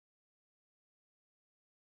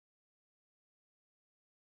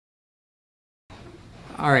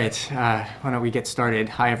All right, why don't we get started?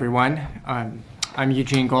 Hi, everyone. I'm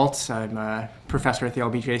Eugene Goltz. I'm a professor at the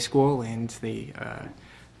LBJ School and the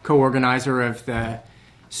co-organizer of the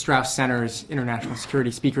Strauss Center's International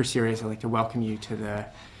Security Speaker Series. I'd like to welcome you to the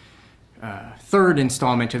third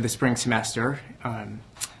installment of the spring semester.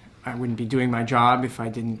 I wouldn't be doing my job if I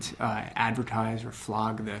didn't advertise or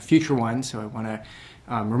flog the future one, so I want to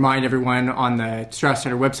remind everyone on the Strauss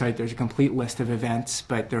Center website there's a complete list of events,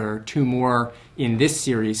 but there are two more in this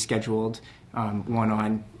series scheduled. One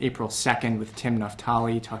on April 2nd with Tim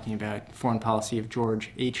Naftali talking about foreign policy of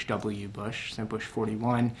George H.W. Bush, so Bush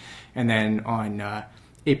 41, and then on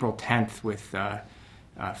April 10th with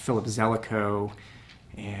Philip Zelikow,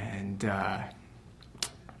 and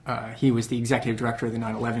he was the executive director of the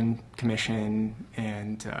 9/11 Commission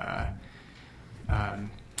and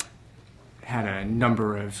had a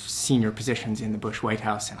number of senior positions in the Bush White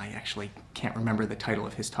House, and I actually can't remember the title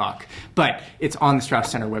of his talk. But it's on the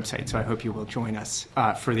Strauss Center website, so I hope you will join us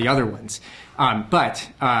for the other ones. But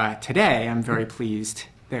today, I'm very pleased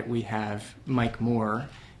that we have Mike Moore,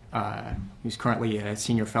 who's currently a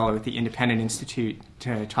senior fellow at the Independent Institute,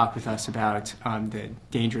 to talk with us about the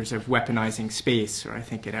dangers of weaponizing space, or I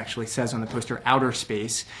think it actually says on the poster, outer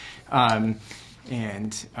space.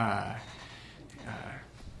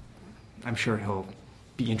 I'm sure he'll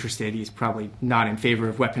be interested. He's probably not in favor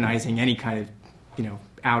of weaponizing any kind of,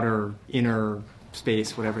 outer, inner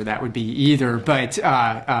space, whatever that would be either, but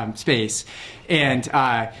space. And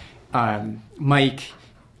Mike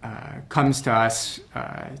comes to us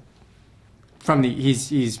from the.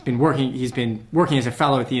 He's been working as a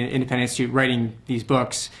fellow at the Independent Institute, writing these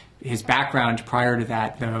books. His background prior to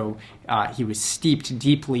that, though, he was steeped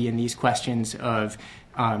deeply in these questions of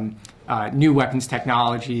new weapons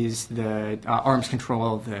technologies, the arms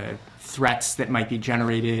control, the threats that might be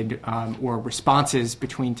generated, or responses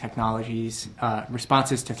between technologies,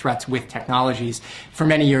 responses to threats with technologies, for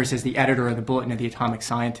many years as the editor of the Bulletin of the Atomic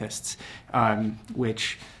Scientists,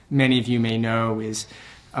 which many of you may know is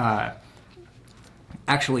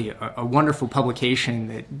actually a wonderful publication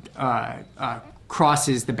that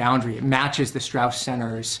crosses the boundary. It matches the Strauss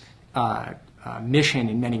Center's mission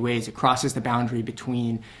in many ways. It crosses the boundary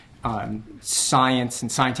between science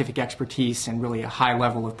and scientific expertise and really a high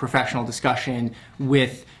level of professional discussion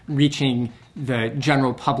with reaching the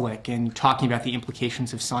general public and talking about the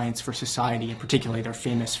implications of science for society. In particular, they're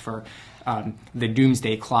famous for the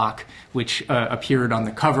doomsday clock, which appeared on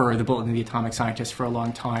the cover of the Bulletin of the Atomic Scientists for a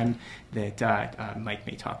long time, that Mike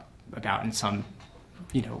may talk about in some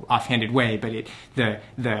offhanded way, but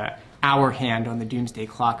the hour hand on the doomsday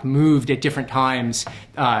clock moved at different times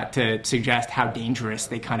to suggest how dangerous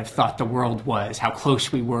they kind of thought the world was, how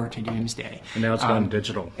close we were to doomsday. And now it's gone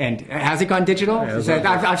digital. And has it gone digital?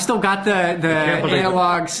 Yeah, I've still got the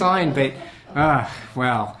analog sign, but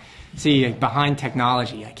well, see, behind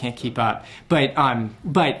technology, I can't keep up. But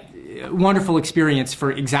wonderful experience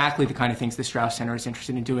for exactly the kind of things the Strauss Center is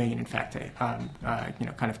interested in doing, and in fact,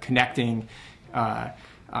 kind of connecting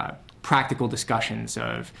practical discussions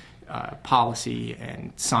of policy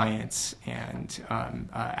and science and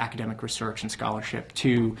academic research and scholarship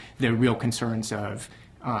to the real concerns of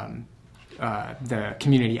the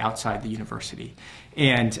community outside the university.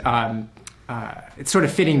 And it's sort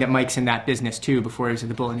of fitting that Mike's in that business too. Before he was at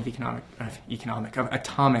the Bulletin of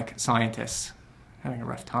Atomic Scientists. Having a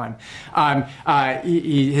rough time.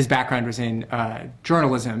 His background was in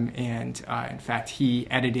journalism, and in fact, he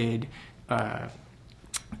edited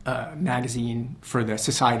magazine for the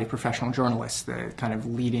Society of Professional Journalists, the kind of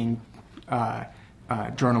leading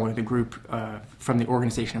journal or the group from the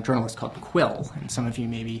Organization of Journalists called Quill. And some of you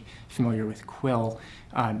may be familiar with Quill.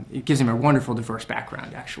 It gives him a wonderful, diverse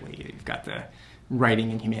background, actually. You've got the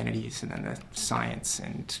writing and humanities, and then the science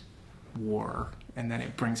and war. And then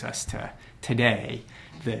it brings us to today,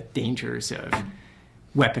 the dangers of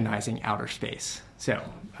weaponizing outer space. So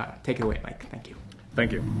take it away, Mike. Thank you.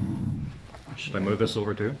 Thank you. Should I move this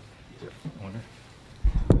over too?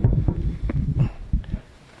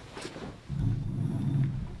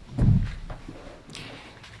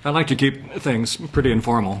 I like to keep things pretty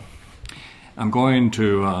informal. I'm going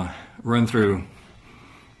to run through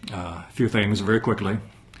a few things very quickly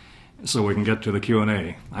so we can get to the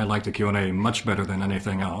Q&A. I like the Q&A much better than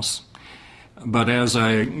anything else. But as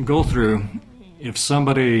I go through, if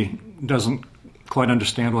somebody doesn't quite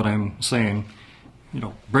understand what I'm saying,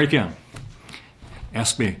 break in.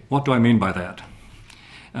 Ask me, what do I mean by that?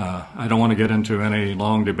 I don't want to get into any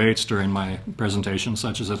long debates during my presentation,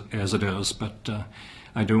 such as it is, but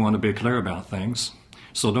I do want to be clear about things.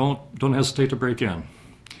 So don't hesitate to break in.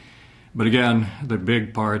 But again, the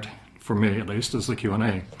big part, for me at least, is the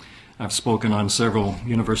Q&A. I've spoken on several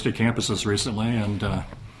university campuses recently, and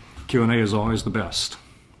Q&A is always the best.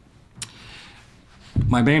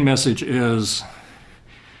 My main message is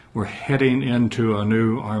we're heading into a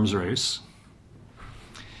new arms race.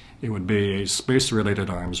 It would be a space-related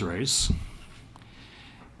arms race.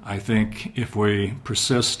 I think if we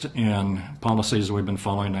persist in policies we've been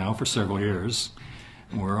following now for several years,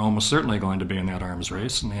 we're almost certainly going to be in that arms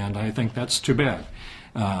race, and I think that's too bad.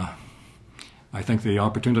 I think the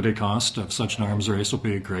opportunity cost of such an arms race will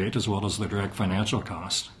be great, as well as the direct financial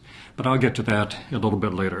cost. But I'll get to that a little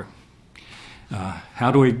bit later.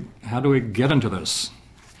 How do we get into this?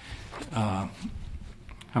 I'm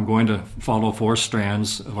going to follow 4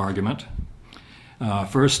 strands of argument.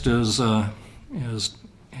 First has to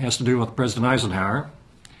do with President Eisenhower,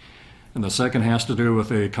 and the second has to do with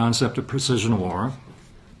the concept of precision war.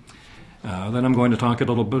 Then I'm going to talk a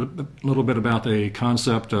little bit about the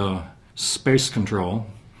concept of space control,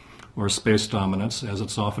 or space dominance, as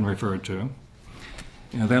it's often referred to.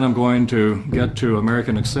 And then I'm going to get to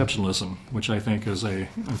American exceptionalism, which I think is an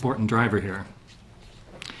important driver here.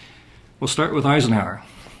 We'll start with Eisenhower.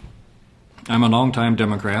 I'm a longtime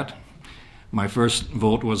Democrat. My first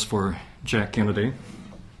vote was for Jack Kennedy.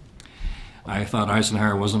 I thought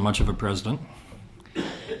Eisenhower wasn't much of a president,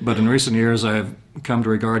 but in recent years I've come to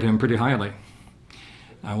regard him pretty highly.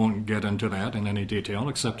 I won't get into that in any detail,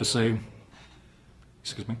 except to say,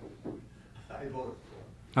 excuse me? I voted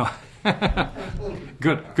for him. Oh,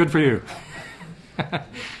 good for you.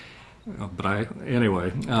 But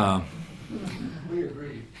anyway. We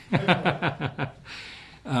agree.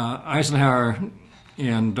 Eisenhower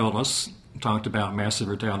and Dulles talked about massive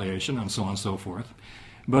retaliation and so on and so forth.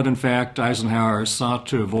 But in fact, Eisenhower sought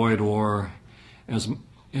to avoid war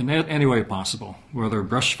in any way possible, whether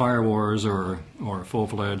brush fire wars or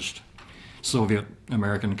full-fledged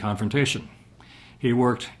Soviet-American confrontation. He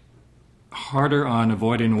worked harder on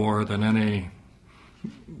avoiding war than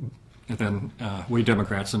we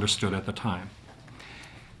Democrats understood at the time.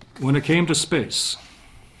 When it came to space,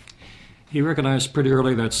 he recognized pretty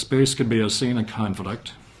early that space could be a scene of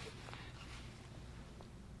conflict.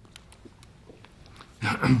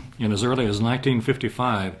 In as early as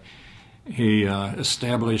 1955, he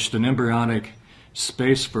established an embryonic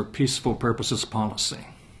space for peaceful purposes policy.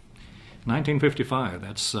 1955,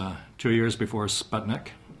 that's 2 years before Sputnik.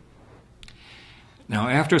 Now,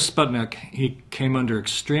 after Sputnik, he came under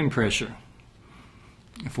extreme pressure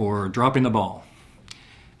for dropping the ball.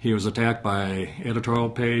 He was attacked by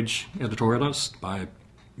editorialists, by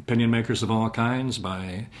opinion makers of all kinds,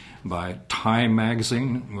 by Time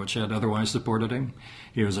magazine, which had otherwise supported him.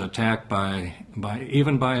 He was attacked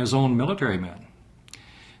even by his own military men.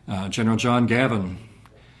 General John Gavin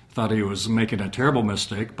thought he was making a terrible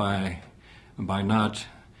mistake by not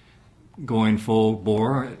going full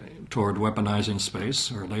bore toward weaponizing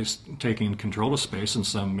space, or at least taking control of space in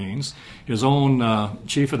some means. His own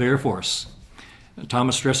Chief of the Air Force,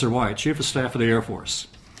 Thomas Stresser White, Chief of Staff of the Air Force,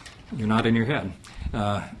 you're nodding your head,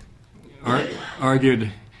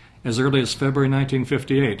 argued as early as February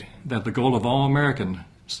 1958 that the goal of all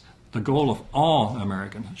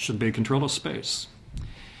Americans should be control of space.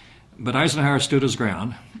 But Eisenhower stood his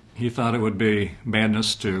ground. He thought it would be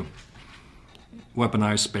madness to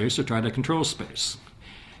weaponize space or try to control space.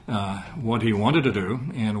 What he wanted to do,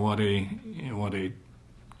 and what he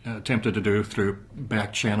attempted to do through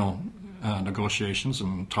back channel negotiations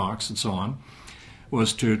and talks and so on,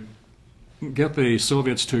 was to get the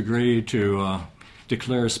Soviets to agree to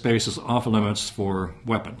declare space as off limits for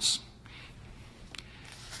weapons.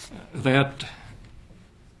 That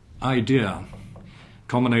idea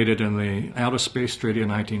culminated in the Outer Space Treaty of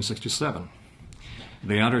 1967.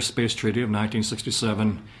 The Outer Space Treaty of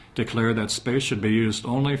 1967 declared that space should be used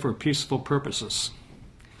only for peaceful purposes.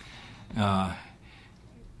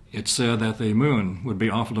 It said that the moon would be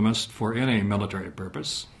off limits for any military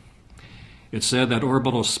purpose. It said that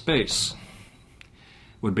orbital space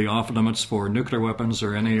would be off limits for nuclear weapons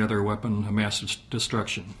or any other weapon of mass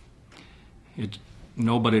destruction.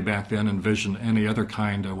 Nobody back then envisioned any other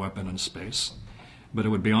kind of weapon in space, but it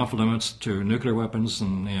would be off limits to nuclear weapons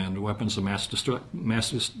and weapons of mass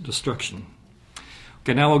destruction.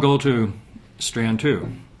 Okay, now we'll go to strand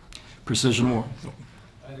 2, precision war.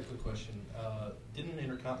 I had a quick question. Didn't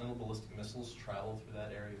intercontinental ballistic missiles travel through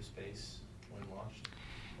that area of space when launched?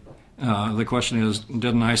 The question is,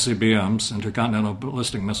 didn't ICBMs, intercontinental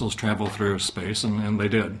ballistic missiles, travel through space? And they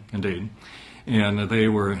did, indeed. And they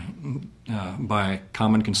were, by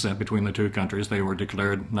common consent between the two countries, they were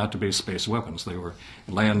declared not to be space weapons. They were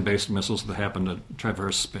land-based missiles that happened to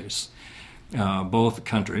traverse space. Both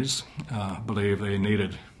countries believe they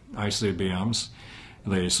needed ICBMs.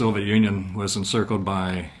 the Soviet Union was encircled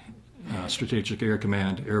by Strategic Air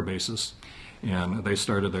Command air bases, and they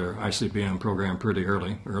started their ICBM program pretty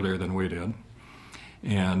early, earlier than we did.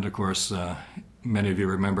 And of course, many of you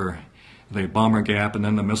remember the bomber gap and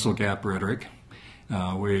then the missile gap rhetoric.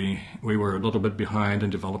 We were a little bit behind in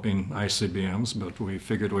developing ICBMs, but we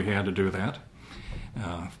figured we had to do that.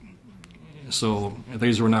 So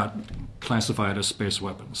these were not classified as space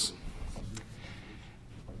weapons.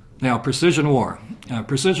 Now, precision war.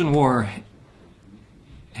 Precision war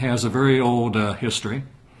has a very old history.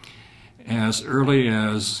 As early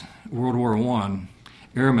as World War I,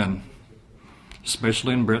 airmen,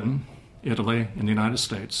 especially in Britain, Italy, and the United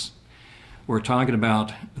States, were talking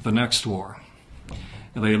about the next war.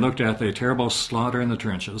 They looked at the terrible slaughter in the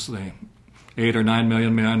trenches, the 8 or 9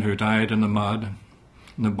 million men who died in the mud,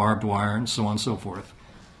 in the barbed wire, and so on and so forth.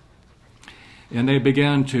 And they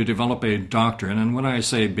began to develop a doctrine, and when I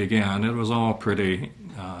say began, it was all pretty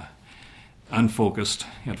unfocused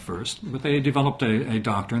at first, but they developed a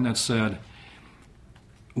doctrine that said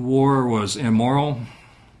war was immoral,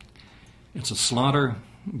 it's a slaughter,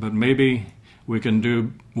 but maybe we can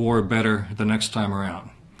do war better the next time around.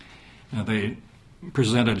 They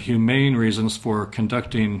presented humane reasons for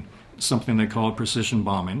conducting something they called precision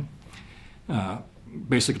bombing.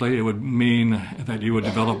 Basically, it would mean that you would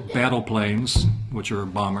develop battle planes, which are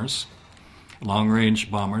bombers,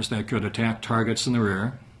 long-range bombers that could attack targets in the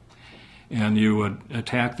rear, and you would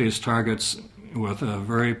attack these targets with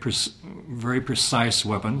very precise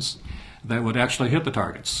weapons that would actually hit the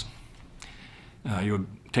targets. You would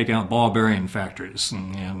take out ball-bearing factories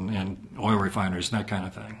and oil refineries, that kind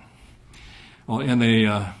of thing. Well, in the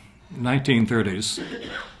 1930s,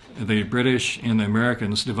 the British and the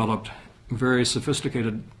Americans developed very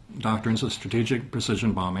sophisticated doctrines of strategic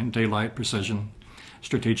precision bombing, daylight precision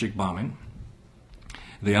strategic bombing.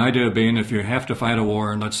 The idea being, if you have to fight a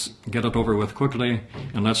war, let's get it over with quickly,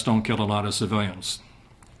 and let's don't kill a lot of civilians.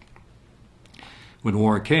 When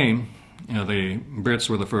war came, the Brits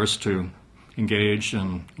were the first to engage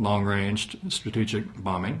in long-range strategic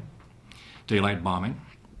bombing, daylight bombing.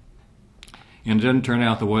 And it didn't turn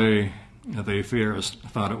out the way the theorists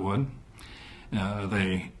thought it would.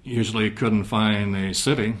 They usually couldn't find a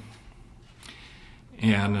city,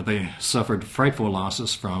 and they suffered frightful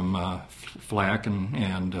losses from flak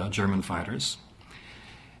and German fighters.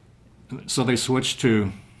 So they switched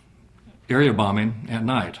to area bombing at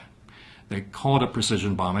night. They called it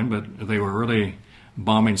precision bombing, but they were really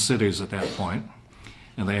bombing cities at that point.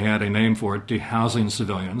 And they had a name for it, dehousing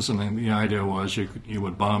civilians. And then the idea was you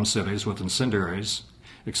would bomb cities with incendiaries,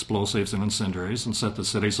 explosives and incendiaries, and set the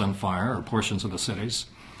cities on fire, or portions of the cities.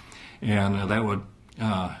 And that would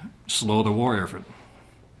slow the war effort.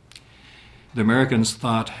 The Americans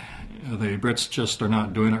thought the Brits just are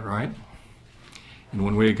not doing it right. And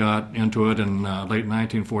when we got into it in late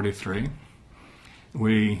 1943,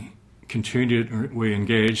 we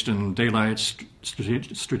engaged in daylight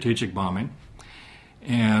strategic bombing,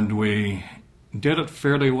 and we did it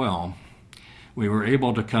fairly well. We were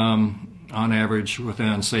able to come, on average,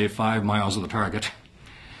 within, say, 5 miles of the target.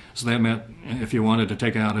 So that meant if you wanted to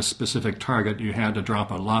take out a specific target, you had to drop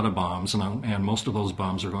a lot of bombs, and most of those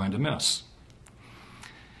bombs are going to miss.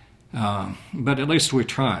 But at least we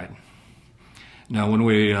tried. Now, when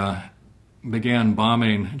we began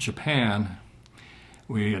bombing Japan,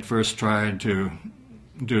 we at first tried to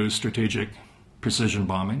do strategic precision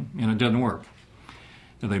bombing, and it didn't work.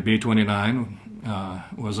 The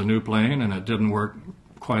B-29 was a new plane, and it didn't work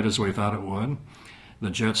quite as we thought it would.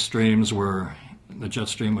 The jet stream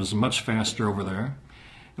was much faster over there,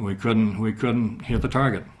 and we couldn't hit the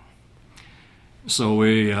target. So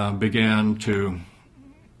we began to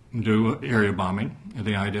do area bombing,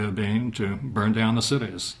 the idea being to burn down the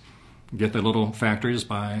cities, get the little factories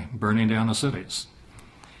by burning down the cities.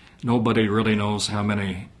 Nobody really knows how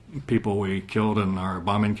many people we killed in our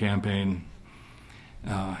bombing campaign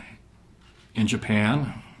in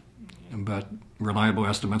Japan, but reliable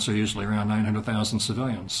estimates are usually around 900,000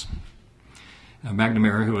 civilians.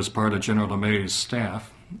 McNamara, who was part of General LeMay's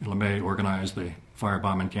staff, LeMay organized the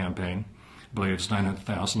firebombing campaign, believes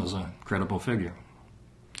 900,000 is a credible figure.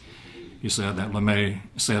 He said that LeMay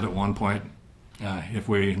said at one point, if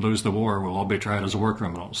we lose the war, we'll all be tried as war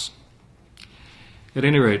criminals. At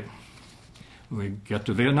any rate, we get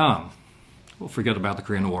to Vietnam. We'll forget about the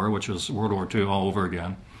Korean War, which was World War II all over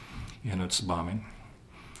again in its bombing.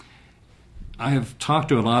 I have talked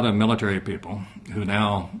to a lot of military people who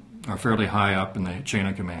now are fairly high up in the chain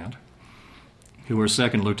of command, who were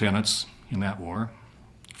second lieutenants in that war,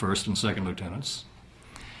 first and second lieutenants.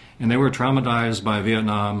 And they were traumatized by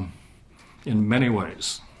Vietnam in many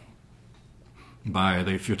ways. by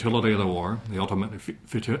the futility of the war, the ultimate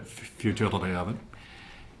futility of it,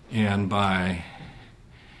 and by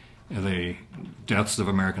the deaths of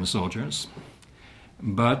American soldiers.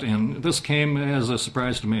 And this came as a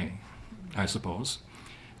surprise to me, I suppose.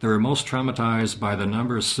 They were most traumatized by the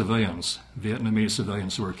number of civilians, Vietnamese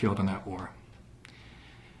civilians, who were killed in that war.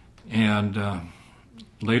 And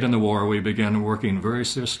late in the war, we began working very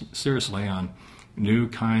seriously on new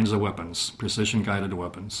kinds of weapons, precision-guided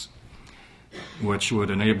weapons, which would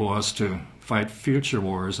enable us to fight future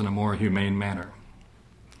wars in a more humane manner.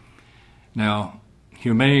 Now,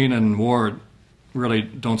 humane and war really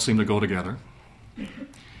don't seem to go together. It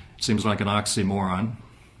seems like an oxymoron.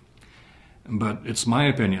 But it's my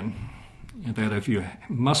opinion that if you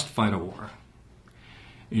must fight a war,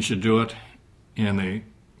 you should do it in the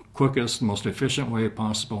quickest, most efficient way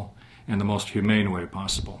possible and the most humane way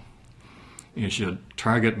possible. You should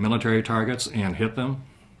target military targets and hit them,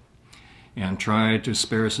 and try to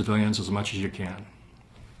spare civilians as much as you can.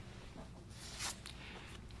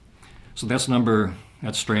 So that's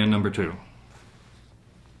strand number 2.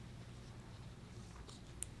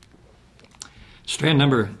 Strand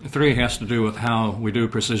number 3 has to do with how we do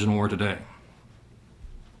precision war today.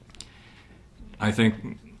 I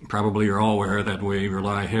think probably you're all aware that we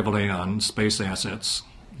rely heavily on space assets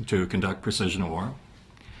to conduct precision war.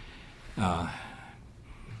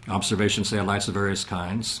 Observation satellites of various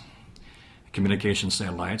kinds, communication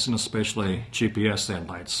satellites, and especially GPS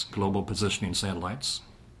satellites, global positioning satellites.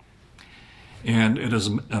 And it is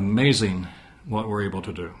amazing what we're able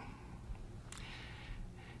to do.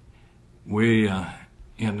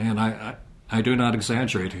 I do not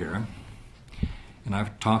exaggerate here, and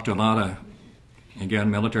I've talked to a lot of,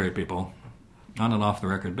 again, military people on an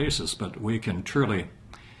off-the-record basis, but we can truly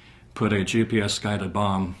put a GPS-guided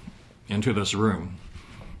bomb into this room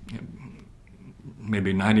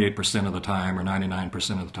maybe 98% of the time or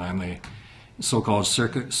 99% of the time. The so-called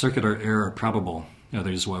circular error probable of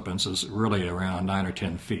these weapons is really around 9 or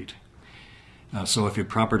 10 feet. So if you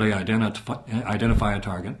properly identify a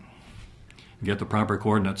target, get the proper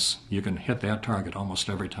coordinates, you can hit that target almost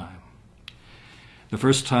every time. The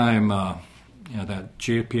first time that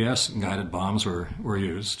GPS-guided bombs were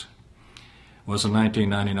used was in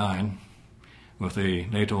 1999 with the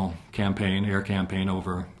NATO campaign, air campaign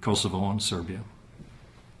over Kosovo and Serbia.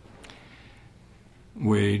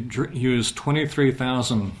 We used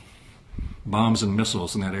 23,000 bombs and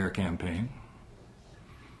missiles in that air campaign.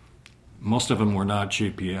 Most of them were not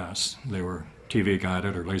GPS. They were TV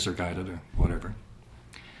guided or laser guided or whatever.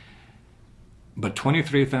 But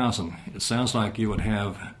 23,000, it sounds like you would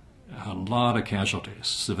have a lot of casualties,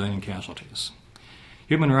 civilian casualties.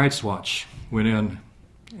 Human Rights Watch went in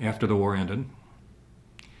after the war ended,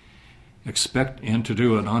 and to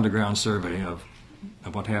do an on-the-ground survey of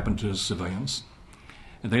what happened to civilians.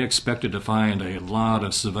 And they expected to find a lot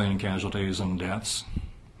of civilian casualties and deaths,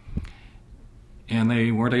 and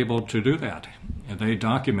they weren't able to do that. And they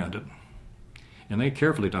documented, and they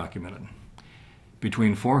carefully documented,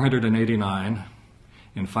 between 489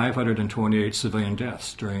 and 528 civilian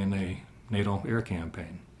deaths during the NATO air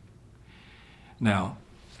campaign. Now,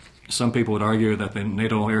 some people would argue that the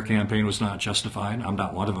NATO air campaign was not justified. I'm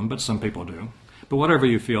not one of them, but some people do. But whatever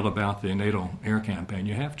you feel about the NATO air campaign,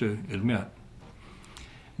 you have to admit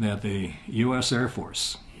that the U.S. Air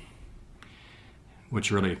Force,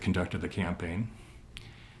 which really conducted the campaign,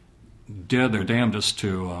 did their damnedest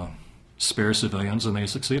to spare civilians, and they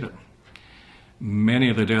succeeded. Many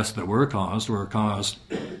of the deaths that were caused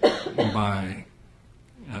by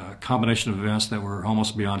a combination of events that were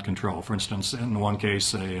almost beyond control. For instance, in one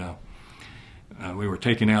case, we were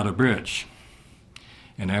taking out a bridge,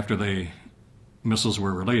 and after the missiles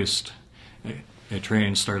were released, a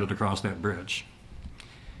train started to cross that bridge.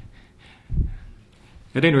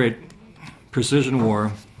 At any rate, precision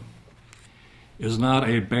war is not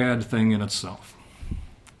a bad thing in itself.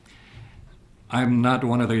 I'm not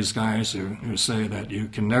one of these guys who say that you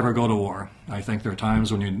can never go to war. I think there are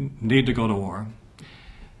times when you need to go to war.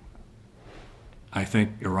 I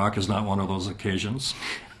think Iraq is not one of those occasions.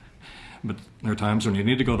 But there are times when you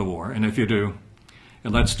need to go to war, and if you do,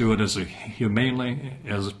 and let's do it as humanely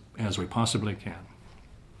as we possibly can.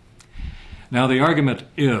 Now the argument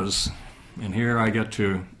is, and here I get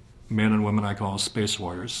to men and women I call space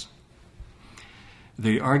warriors.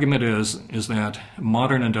 The argument is that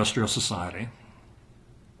modern industrial society,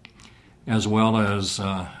 as well as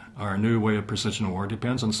our new way of precision war,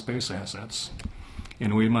 depends on space assets,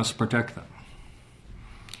 and we must protect them.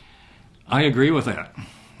 I agree with that.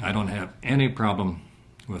 I don't have any problem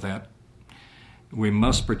with that. We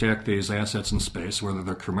must protect these assets in space, whether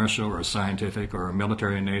they're commercial or scientific or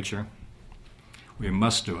military in nature. We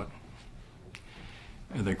must do it.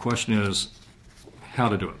 And the question is how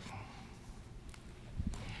to do it.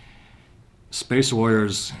 Space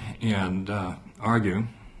warriors argue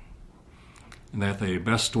that the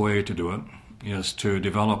best way to do it is to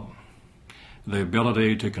develop the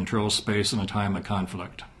ability to control space in a time of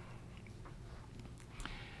conflict.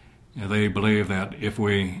 They believe that if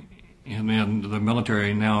we, and the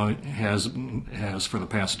military now has for the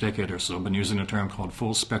past decade or so been using a term called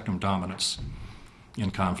full spectrum dominance in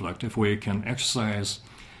conflict. If we can exercise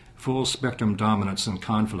full spectrum dominance in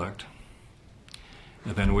conflict,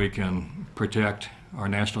 then we can protect our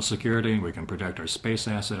national security, we can protect our space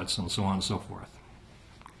assets, and so on and so forth.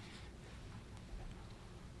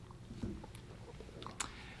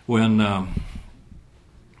 When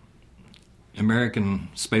American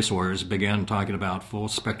space warriors began talking about full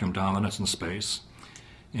spectrum dominance in space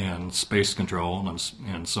and space control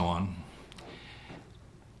and so on,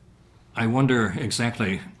 I wonder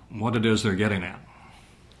exactly what it is they're getting at.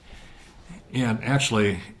 And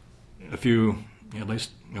actually,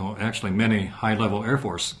 actually many high-level Air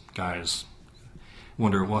Force guys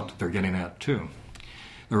wonder what they're getting at too.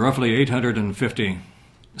 There are roughly 850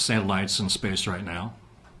 satellites in space right now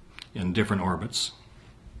in different orbits.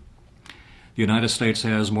 The United States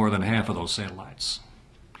has more than half of those satellites,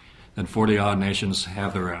 and 40-odd nations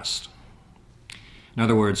have the rest. In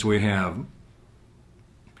other words, we have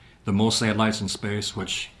the most satellites in space,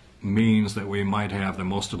 which means that we might have the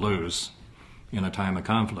most to lose in a time of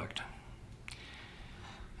conflict.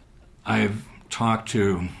 I've talked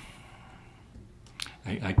to,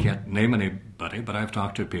 I can't name anybody, but I've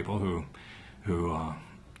talked to people who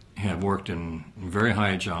have worked in very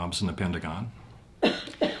high jobs in the Pentagon,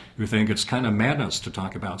 who think it's kind of madness to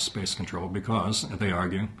talk about space control because, they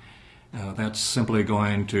argue, that's simply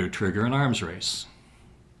going to trigger an arms race.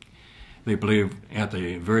 They believe, at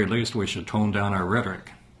the very least, we should tone down our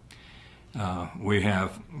rhetoric. We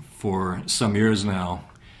have, for some years now,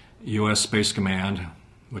 U.S. Space Command,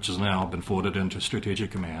 which has now been folded into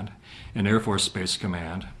Strategic Command, and Air Force Space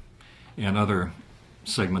Command, and other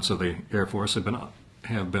segments of the Air Force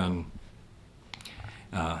have been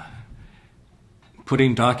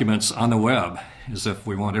putting documents on the web as if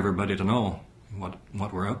we want everybody to know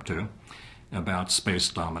what we're up to about space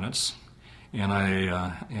dominance. And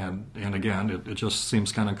and again, it just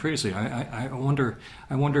seems kind of crazy. I wonder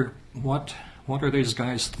what are these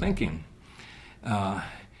guys thinking?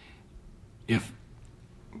 If,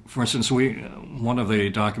 for instance, one of the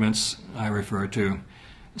documents I refer to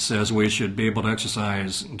says we should be able to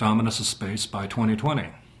exercise dominance of space by 2020.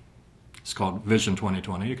 It's called Vision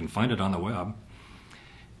 2020. You can find it on the web.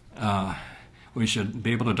 We should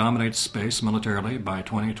be able to dominate space militarily by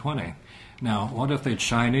 2020. Now, what if the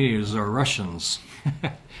Chinese or Russians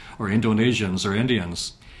or Indonesians or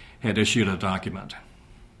Indians had issued a document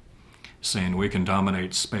saying we can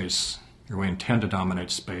dominate space, or we intend to dominate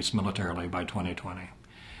space militarily by 2020?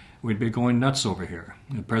 We'd be going nuts over here.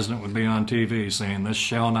 The president would be on TV saying this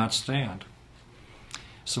shall not stand.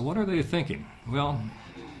 So what are they thinking? Well,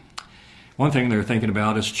 one thing they're thinking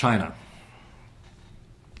about is China.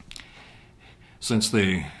 Since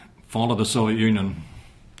the fall of the Soviet Union,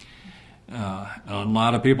 a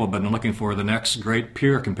lot of people have been looking for the next great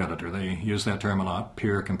peer competitor. They use that term a lot,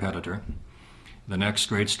 peer competitor, the next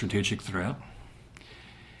great strategic threat.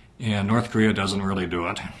 And North Korea doesn't really do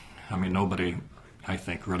it. I mean, nobody, I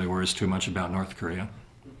think, really worries too much about North Korea,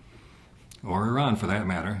 or Iran for that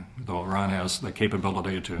matter, though Iran has the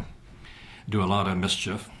capability to do a lot of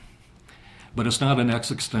mischief. But it's not an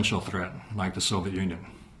existential threat like the Soviet Union.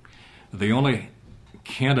 The only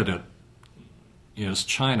candidate is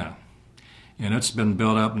China, and it's been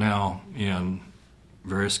built up now in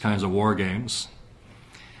various kinds of war games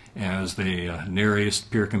as the Near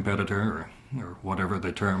East peer competitor, or whatever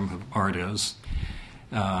the term of art is.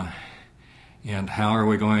 And how are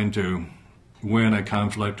we going to win a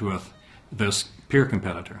conflict with this peer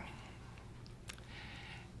competitor?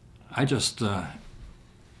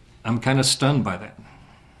 I'm kind of stunned by that.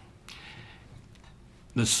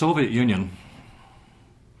 The Soviet Union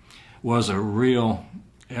was a real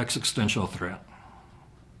existential threat.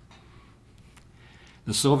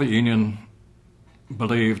 The Soviet Union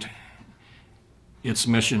believed its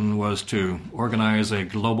mission was to organize a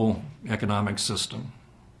global economic system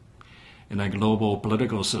and a global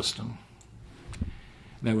political system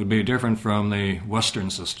that would be different from the Western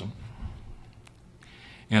system.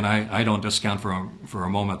 And I don't discount for a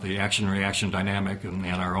moment the action-reaction dynamic and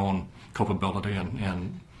our own culpability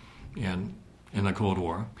in the Cold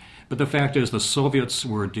War. But the fact is the Soviets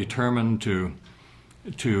were determined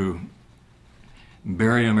to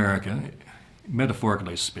bury America,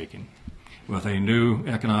 metaphorically speaking, with a new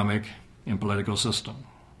economic and political system.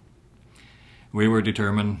 We were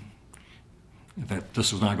determined that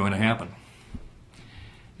this was not going to happen.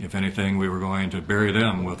 If anything, we were going to bury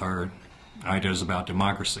them with our ideas about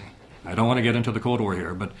democracy. I don't want to get into the Cold War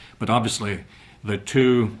here, but obviously the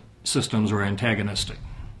two systems were antagonistic.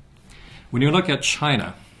 When you look at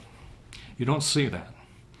China, you don't see that.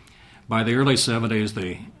 By the early 70s,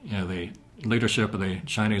 the leadership of the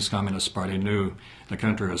Chinese Communist Party knew the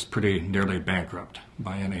country was pretty nearly bankrupt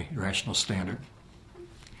by any rational standard.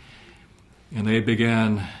 And they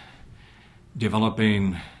began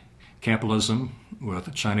developing capitalism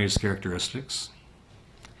with Chinese characteristics.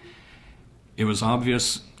 It was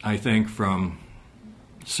obvious, I think, from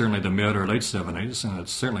certainly the mid or late 70s, and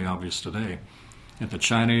it's certainly obvious today, that the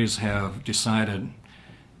Chinese have decided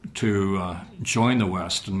to join the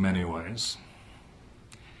West in many ways.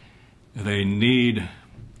 They need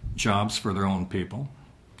jobs for their own people.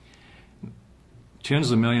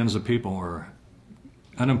 Tens of millions of people are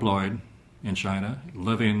unemployed in China,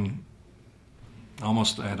 living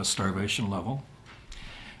almost at a starvation level.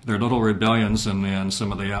 There are little rebellions in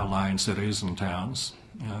some of the outlying cities and towns,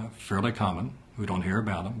 fairly common. We don't hear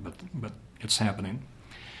about them, but it's happening.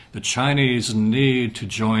 The Chinese need to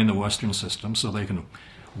join the Western system so they can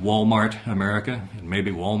Walmart America and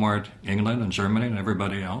maybe Walmart England and Germany and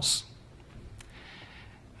everybody else.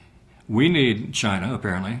 We need China,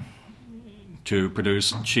 apparently, to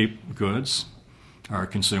produce cheap goods. Our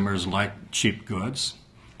consumers like cheap goods.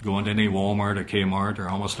 Go into any Walmart or Kmart or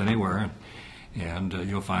almost anywhere, and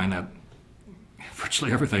you'll find that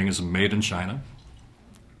virtually everything is made in China.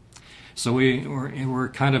 So we're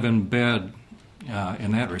kind of in bed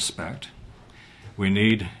in that respect. We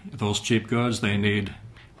need those cheap goods. They need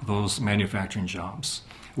those manufacturing jobs.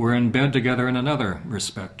 We're in bed together in another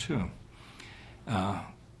respect, too.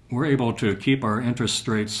 We're able to keep our interest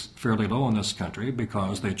rates fairly low in this country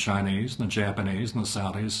because the Chinese, the Japanese, and the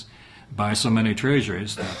Saudis buy so many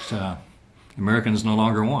treasuries that Americans no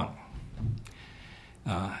longer want.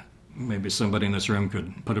 Maybe somebody in this room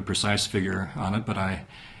could put a precise figure on it, but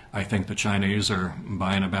I think the Chinese are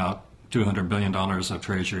buying about $200 billion of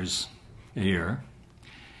treasuries a year.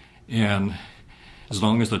 And as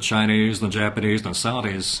long as the Chinese, the Japanese, and the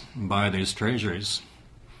Saudis buy these treasuries,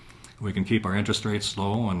 we can keep our interest rates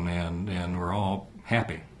low and we're all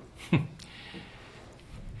happy.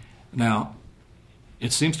 Now,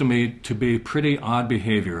 it seems to me to be pretty odd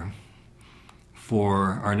behavior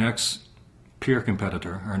for our next peer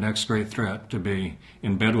competitor, our next great threat, to be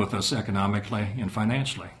in bed with us economically and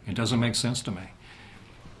financially. It doesn't make sense to me.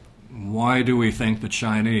 Why do we think the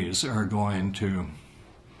Chinese are going to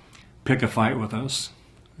pick a fight with us,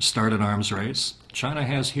 start an arms race? China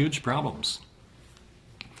has huge problems.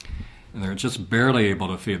 And they're just barely able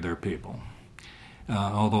to feed their people.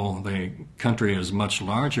 Although the country is much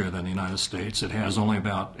larger than the United States, it has only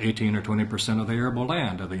about 18 or 20% of the arable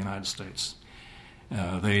land of the United States.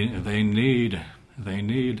 They need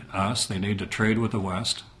us. They need to trade with the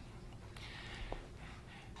West.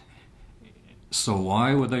 So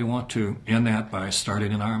why would they want to end that by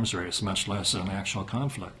starting an arms race, much less an actual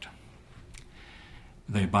conflict?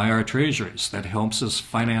 They buy our treasuries. That helps us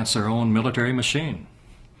finance our own military machine.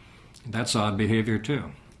 That's odd behavior,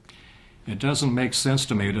 too. It doesn't make sense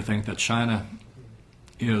to me to think that China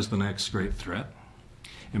is the next great threat.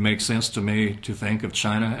 It makes sense to me to think of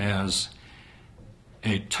China as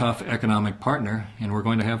a tough economic partner, and we're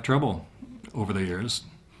going to have trouble over the years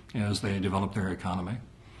as they develop their economy.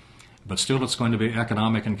 But still, it's going to be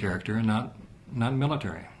economic in character and not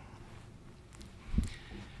military.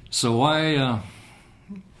 So why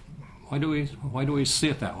do we see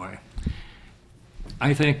it that way?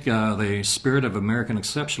 I think the spirit of American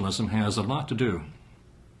exceptionalism has a lot to do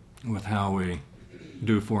with how we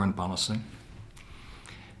do foreign policy.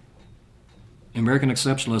 American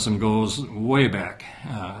exceptionalism goes way back,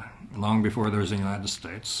 long before there was the United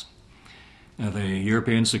States. The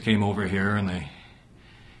Europeans who came over here in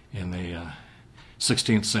the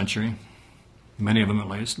 16th century, many of them at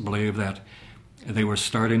least, believed that they were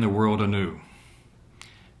starting the world anew.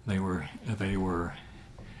 They were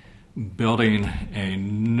building a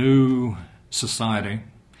new society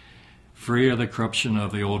free of the corruption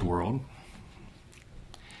of the old world.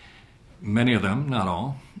 Many of them, not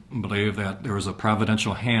all, believe that there was a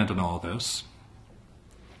providential hand in all this,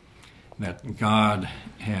 that God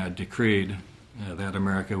had decreed that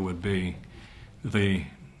America would be the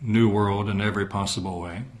new world in every possible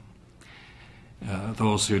way.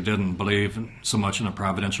 Those who didn't believe so much in a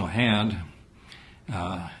providential hand,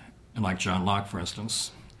 like John Locke, for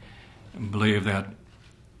instance, believed that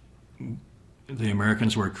the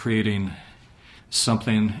Americans were creating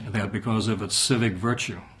something that, because of its civic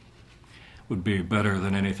virtue, would be better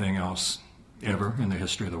than anything else ever in the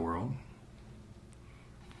history of the world.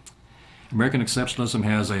 American exceptionalism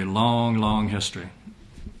has a long, long history.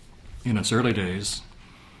 In its early days,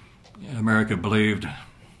 America believed,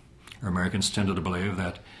 or Americans tended to believe,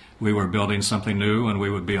 that we were building something new and we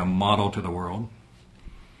would be a model to the world.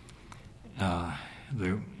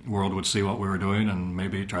 The world would see what we were doing and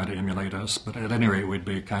maybe try to emulate us, but at any rate, we'd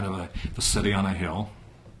be kind of the city on a hill.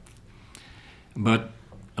 But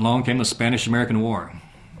along came the Spanish-American War.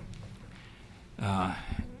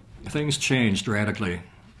 Things changed radically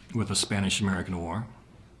with the Spanish-American War.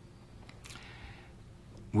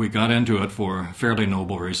 We got into it for fairly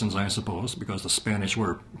noble reasons, I suppose, because the Spanish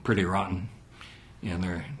were pretty rotten in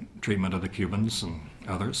their treatment of the Cubans and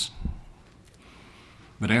others.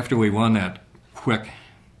 But after we won that quick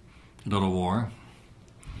little war,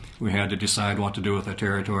 we had to decide what to do with the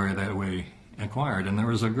territory that we acquired. And there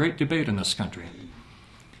was a great debate in this country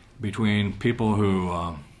between people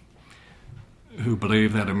who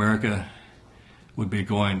believed that America would be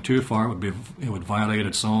going too far, it would violate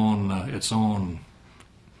its own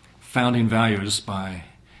founding values by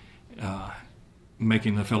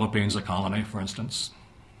making the Philippines a colony, for instance.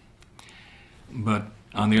 But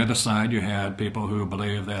on the other side, you had people who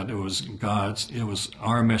believed that it was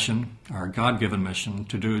our mission, our God-given mission,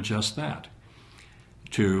 to do just that,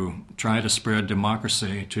 to try to spread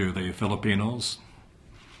democracy to the Filipinos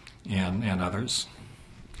and others.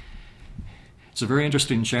 It's a very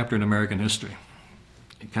interesting chapter in American history.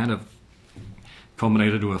 It kind of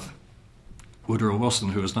culminated with Woodrow Wilson,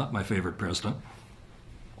 who is not my favorite president.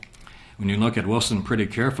 When you look at Wilson pretty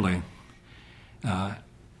carefully,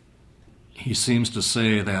 he seems to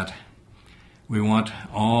say that we want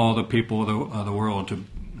all the people of the world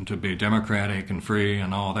to be democratic and free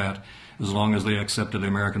and all that, as long as they accepted the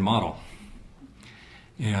American model.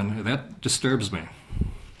 And that disturbs me.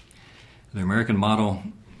 The American model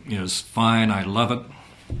is fine, I love it,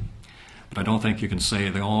 but I don't think you can say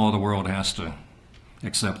that all the world has to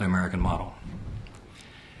accept the American model.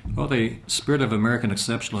 Well, the spirit of American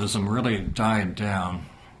exceptionalism really died down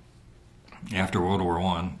after World War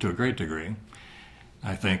I to a great degree.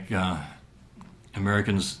 I think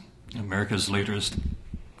America's leaders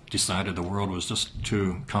decided the world was just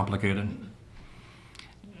too complicated.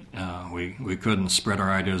 We couldn't spread our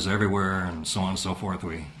ideas everywhere, and so on and so forth.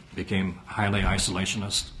 We became highly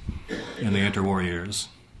isolationist in the interwar years.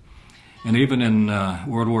 And even in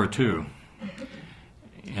World War II,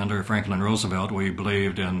 under Franklin Roosevelt, we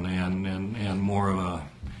believed in more of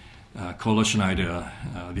a coalition idea.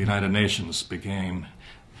 The United Nations became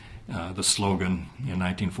the slogan in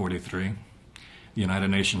 1943. The United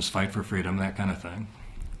Nations fight for freedom, that kind of thing.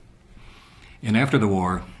 And after the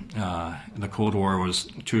war, the Cold War was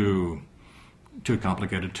too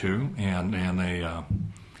complicated too, and the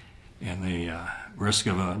risk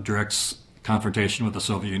of a direct confrontation with the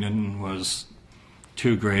Soviet Union was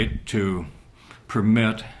too great to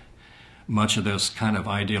permit much of this kind of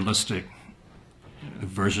idealistic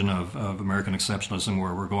version of American exceptionalism,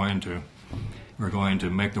 where we're going to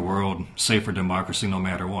make the world safe for democracy no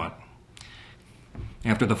matter what.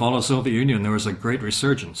 After the fall of the Soviet Union, there was a great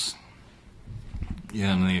resurgence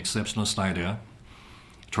in the exceptionalist idea.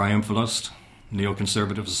 Triumphalist,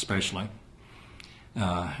 neoconservatives especially,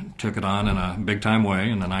 took it on in a big-time way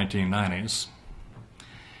in the 1990s.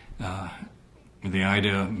 The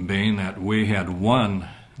idea being that we had won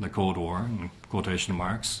the Cold War, in quotation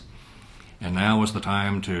marks, and now was the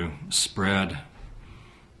time to spread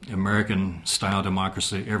American-style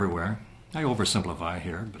democracy everywhere. I oversimplify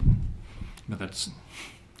here, but that's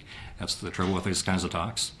the trouble with these kinds of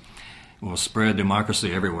talks. We'll spread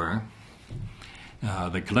democracy everywhere.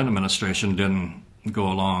 The Clinton administration didn't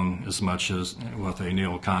go along as much as with the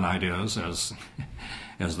neocon ideas as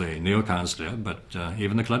the neocons did, but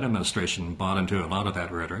even the Clinton administration bought into a lot of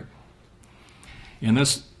that rhetoric. And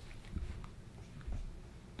this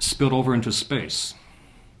spilled over into space.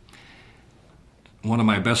 One of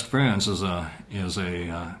my best friends is a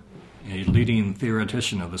leading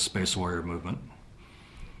theoretician of the space warrior movement,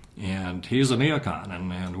 and he's a neocon,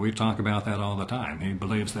 and we talk about that all the time. He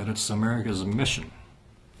believes that it's America's mission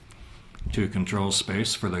to control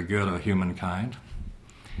space for the good of humankind.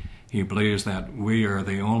 He believes that we are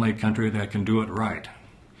the only country that can do it right,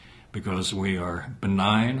 because we are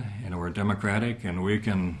benign and we're democratic, and we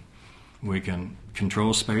can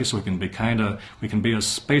control space. We can be a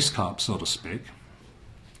space cop, so to speak,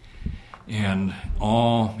 and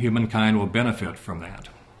all humankind will benefit from that.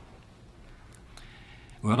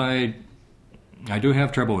 Well, I do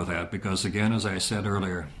have trouble with that, because again, as I said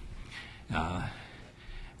earlier,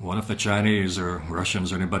 What if the Chinese or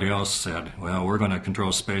Russians or anybody else said, well, we're going to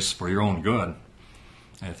control space for your own good?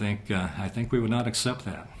 I think we would not accept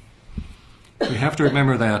that. We have to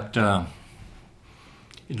remember that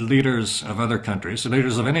leaders of other countries,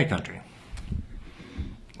 leaders of any country,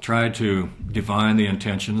 try to divine the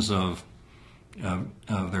intentions of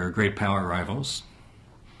their great power rivals.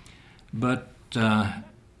 But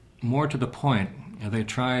more to the point, they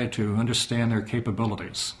try to understand their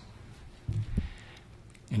capabilities.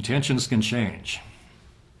 Intentions can change.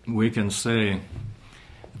 We can say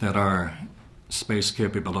that our space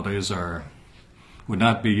capabilities would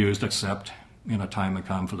not be used except in a time of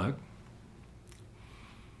conflict.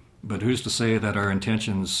 But who's to say that our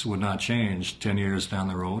intentions would not change 10 years down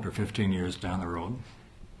the road or 15 years down the road?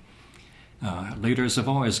 Leaders have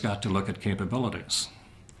always got to look at capabilities.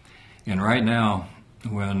 And right now,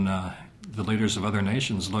 when the leaders of other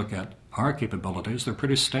nations look at our capabilities, they're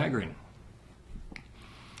pretty staggering.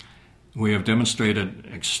 We have demonstrated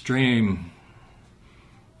extreme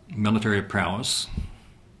military prowess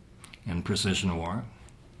in precision war.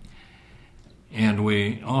 And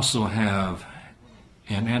we also have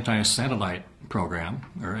an anti-satellite program,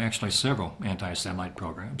 or actually several anti-satellite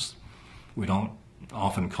programs. We don't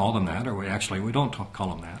often call them that, or we don't call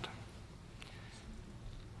them that.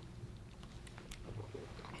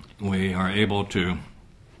 We are able to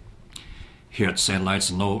hit satellites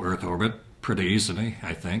in low Earth orbit pretty easily,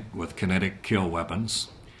 I think, with kinetic kill weapons,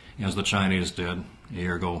 as the Chinese did a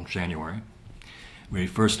year ago, January. We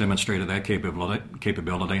first demonstrated that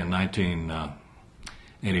capability in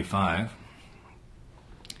 1985.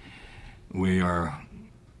 We are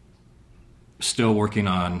still working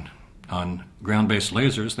on ground-based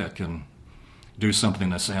lasers that can do something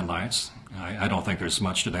to satellites. I don't think there's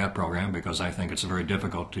much to that program because I think it's very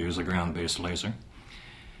difficult to use a ground-based laser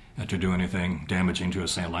to do anything damaging to a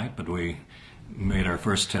satellite, but we made our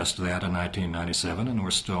first test of that in 1997, and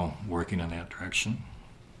we're still working in that direction.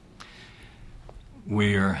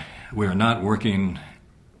 We are not working,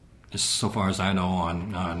 so far as I know,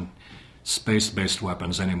 on space-based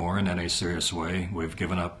weapons anymore in any serious way. We've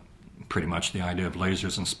given up pretty much the idea of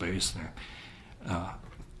lasers in space. They're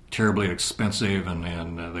terribly expensive,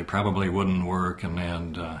 and they probably wouldn't work,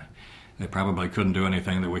 and they probably couldn't do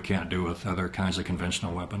anything that we can't do with other kinds of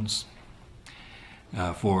conventional weapons.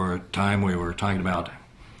 For a time, we were talking about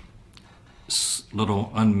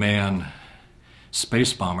little unmanned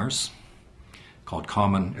space bombers called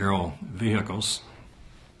common aerial vehicles.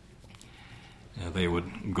 They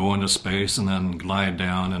would go into space and then glide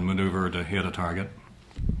down and maneuver to hit a target.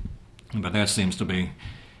 But that seems to be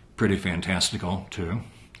pretty fantastical, too.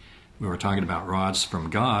 We were talking about rods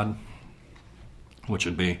from God, which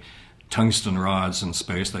would be tungsten rods in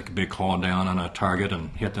space that could be called down on a target and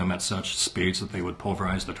hit them at such speeds that they would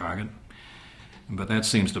pulverize the target. But that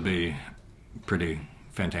seems to be pretty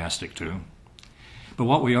fantastic, too. But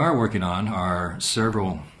what we are working on are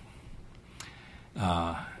several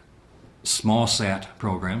small sat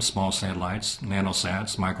programs, small satellites,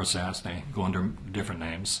 nanosats, microsats. They go under different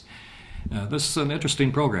names. This is an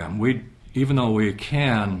interesting program. Even though we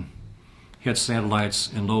can hit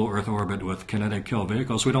satellites in low Earth orbit with kinetic kill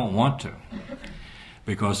vehicles, we don't want to,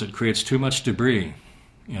 because it creates too much debris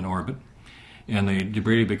in orbit, and the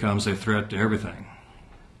debris becomes a threat to everything.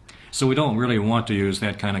 So we don't really want to use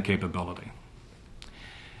that kind of capability.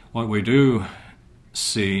 What we do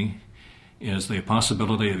see is the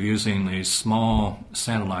possibility of using these small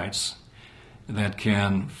satellites that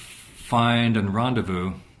can find and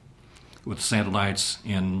rendezvous with satellites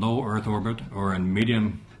in low Earth orbit or in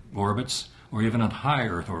medium orbits or even at high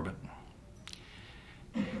Earth orbit.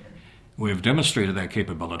 We've demonstrated that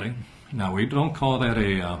capability. Now, we don't call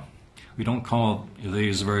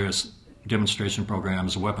these various demonstration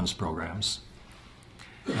programs weapons programs.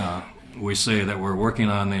 We say that we're working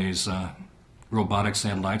on these robotic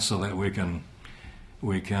satellites so that we can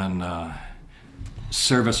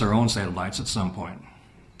service our own satellites at some point.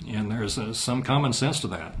 And there's some common sense to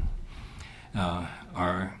that.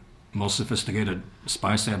 Our most sophisticated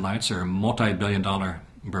spy satellites are multi-billion-dollar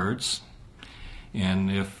birds, and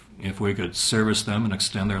if we could service them and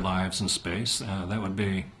extend their lives in space, that would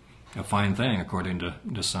be a fine thing, according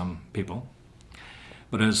to some people.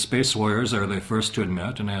 But as space warriors are the first to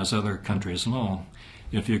admit, and as other countries know,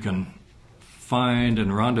 if you can find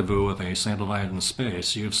and rendezvous with a satellite in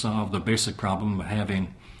space, you've solved the basic problem of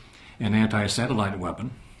having an anti-satellite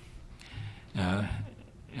weapon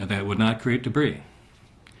that would not create debris.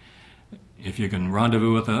 If you can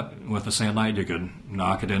rendezvous with a satellite, you could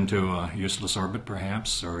knock it into a useless orbit,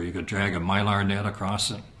 perhaps, or you could drag a mylar net across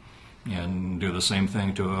it and do the same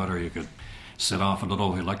thing to it, or you could set off a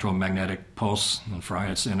little electromagnetic pulse and fry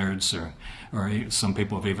its innards, or some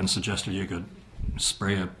people have even suggested you could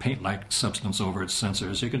spray a paint-like substance over its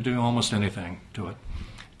sensors. You could do almost anything to it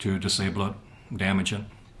to disable it, damage it,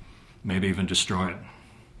 maybe even destroy it.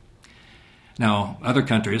 Now, other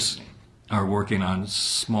countries are working on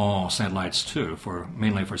small satellites too,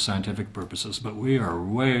 mainly for scientific purposes, but we are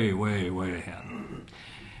way, way, way ahead.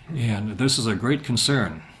 And this is a great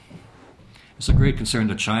concern. It's a great concern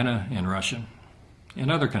to China and Russia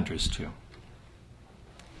and other countries too.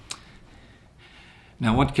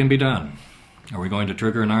 Now, what can be done? Are we going to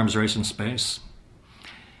trigger an arms race in space?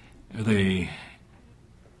 The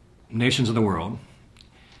nations of the world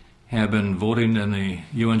have been voting in the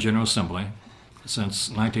UN General Assembly since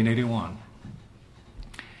 1981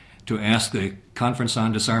 to ask the Conference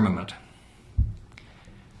on Disarmament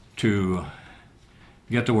to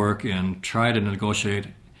get to work and try to negotiate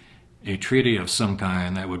a treaty of some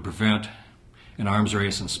kind that would prevent an arms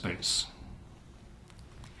race in space.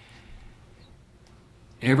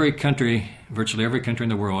 Every country, virtually every country in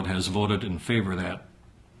the world, has voted in favor of that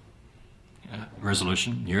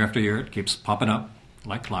resolution. Year after year, it keeps popping up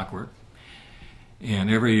like clockwork. And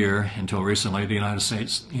every year, until recently, the United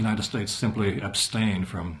States simply abstained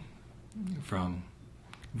from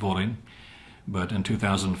voting. But in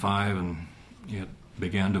 2005, and it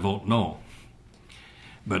began to vote no.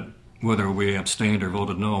 But whether we abstained or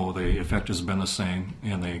voted no, the effect has been the same.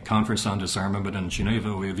 In the Conference on Disarmament in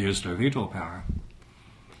Geneva, we have used our veto power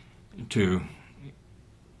to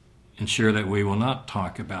ensure that we will not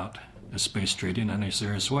talk about a space treaty in any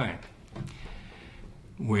serious way.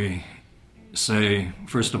 We say,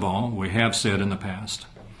 first of all, we have said in the past,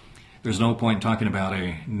 there's no point in talking about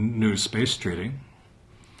a new space treaty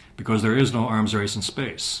because there is no arms race in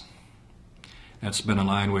space. That's been a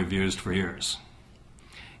line we've used for years.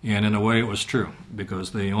 And in a way it was true,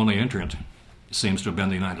 because the only entrant seems to have been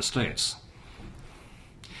the United States.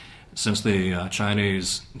 Since the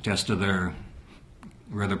Chinese tested their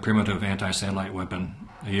rather primitive anti-satellite weapon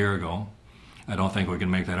a year ago, I don't think we can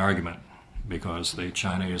make that argument, because the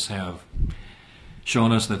Chinese have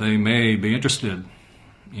shown us that they may be interested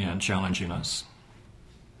in challenging us.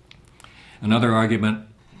 Another argument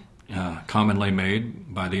commonly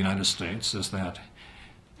made by the United States is that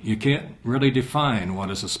you can't really define what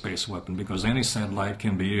is a space weapon because any satellite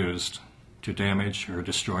can be used to damage or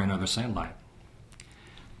destroy another satellite.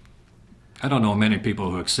 I don't know many people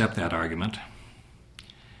who accept that argument.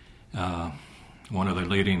 One of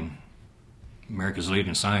America's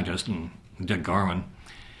leading scientists, Dick Garwin,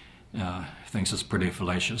 thinks it's pretty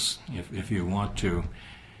fallacious. If you want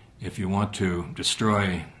to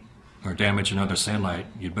destroy or damage another satellite,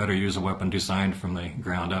 you'd better use a weapon designed from the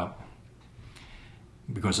ground up.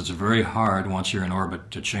 Because it's very hard once you're in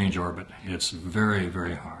orbit to change orbit. It's very,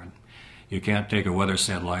 very hard. You can't take a weather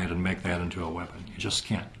satellite and make that into a weapon. You just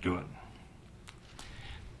can't do it.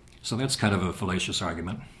 So that's kind of a fallacious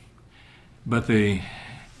argument. But the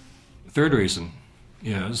third reason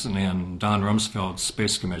is, and Don Rumsfeld's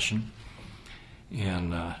Space Commission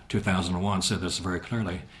in 2001 said this very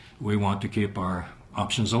clearly, we want to keep our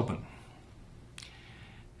options open.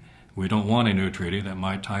 We don't want a new treaty that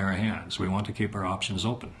might tie our hands. We want to keep our options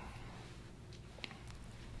open.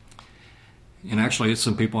 And actually,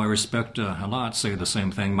 some people I respect a lot say the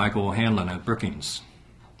same thing. Michael O'Hanlon at Brookings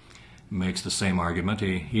makes the same argument.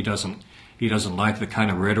 He doesn't like the kind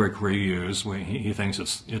of rhetoric we use. He thinks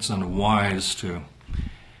it's unwise to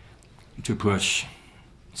push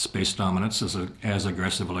space dominance as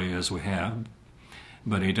aggressively as we have.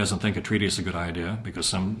 But he doesn't think a treaty is a good idea because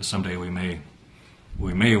someday we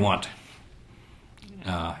may want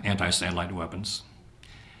anti-satellite weapons.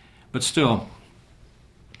 But still,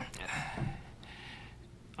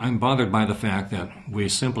 I'm bothered by the fact that we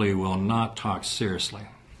simply will not talk seriously.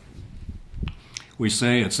 We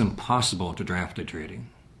say it's impossible to draft a treaty.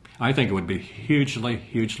 I think it would be hugely,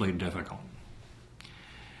 hugely difficult.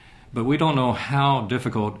 But we don't know how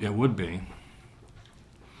difficult it would be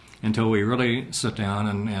until we really sit down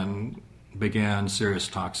and began serious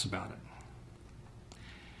talks about it.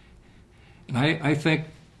 And I think,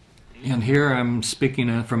 and here I'm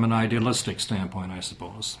speaking from an idealistic standpoint, I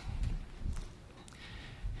suppose.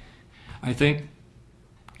 I think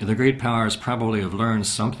the great powers probably have learned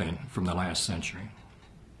something from the last century.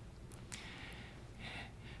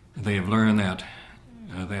 They have learned that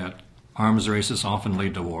arms races often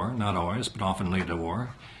lead to war, not always, but often lead to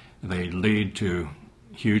war. They lead to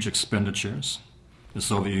huge expenditures. The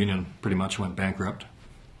Soviet Union pretty much went bankrupt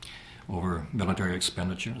over military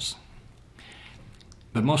expenditures.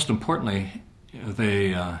 But most importantly, they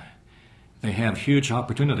have huge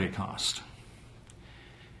opportunity cost.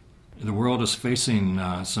 the world is facing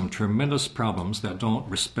some tremendous problems that don't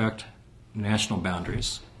respect national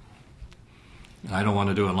boundaries. I don't want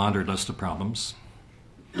to do a laundry list of problems,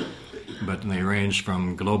 but they range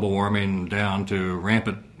from global warming down to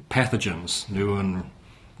rampant pathogens,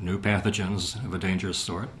 new pathogens of a dangerous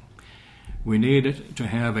sort. We need to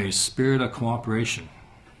have a spirit of cooperation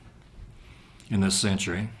in this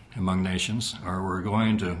century among nations, or we're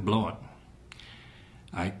going to blow it.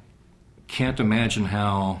 I can't imagine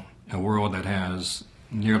how a world that has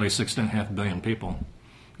nearly 6.5 billion people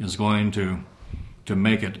is going to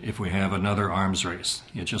make it if we have another arms race.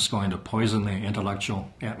 It's just going to poison the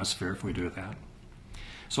intellectual atmosphere if we do that.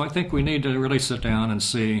 So I think we need to really sit down and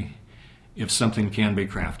see if something can be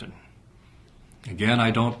crafted. Again, I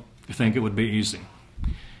don't think it would be easy.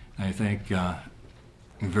 I think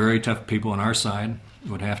very tough people on our side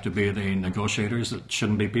would have to be the negotiators. It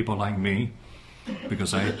shouldn't be people like me,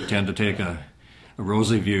 because I tend to take a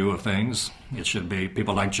rosy view of things. It should be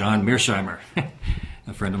people like John Mearsheimer,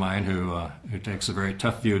 a friend of mine who takes a very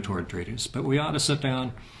tough view toward treaties. But we ought to sit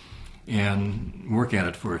down and work at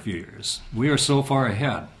it for a few years. We are so far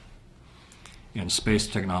ahead in space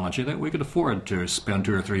technology that we could afford to spend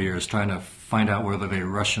 2 or 3 years trying to find out whether the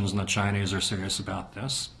Russians and the Chinese are serious about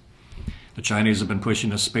this. The Chinese have been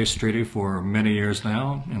pushing a space treaty for many years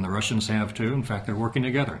now, and the Russians have too. In fact, they're working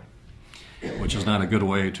together, which is not a good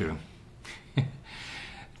way to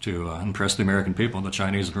impress the American people. The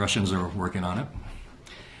Chinese and Russians are working on it.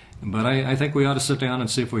 But I think we ought to sit down and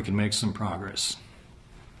see if we can make some progress.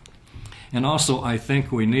 And also, I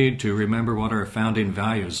think we need to remember what our founding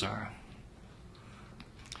values are.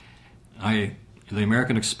 The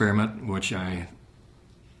American experiment, which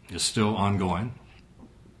is still ongoing,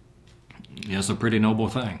 is a pretty noble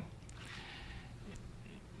thing.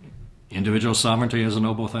 Individual sovereignty is a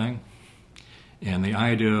noble thing, and the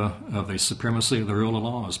idea of the supremacy of the rule of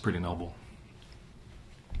law is pretty noble.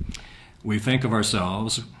 We think of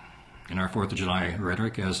ourselves in our 4th of July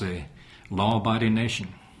rhetoric as a law-abiding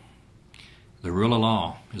nation. The rule of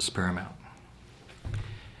law is paramount.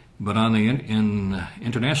 But on in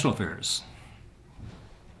international affairs,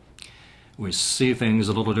 we see things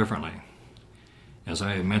a little differently. As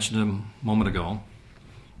I mentioned a moment ago,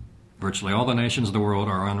 virtually all the nations of the world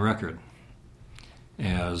are on record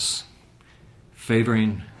as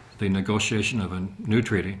favoring the negotiation of a new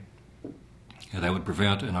treaty that would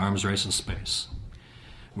prevent an arms race in space.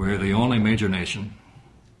 We're the only major nation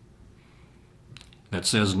that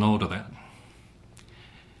says no to that.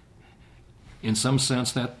 In some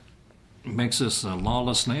sense, that makes us a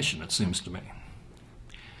lawless nation, it seems to me.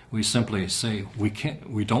 We simply say we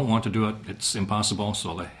don't want to do it, it's impossible,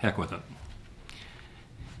 so the heck with it.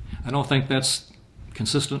 I don't think that's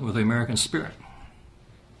consistent with the American spirit.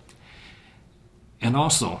 And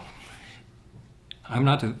also, I'm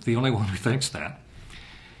not the only one who thinks that.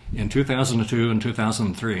 In 2002 and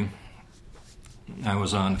 2003, I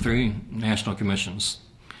was on 3 national commissions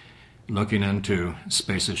looking into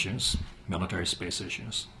space issues, military space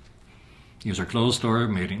issues. These are closed-door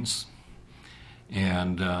meetings,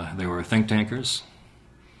 and they were think tankers,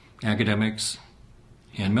 academics,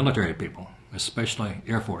 and military people, especially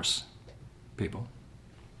Air Force people.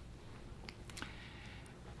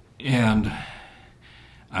 And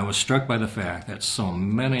I was struck by the fact that so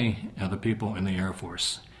many of the people in the Air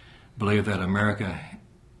Force believed that America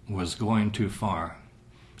was going too far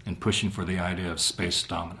in pushing for the idea of space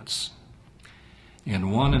dominance.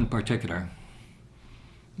 And one in particular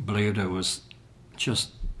believed it was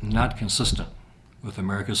just not consistent with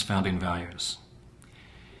America's founding values.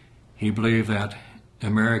 He believed that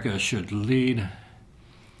America should lead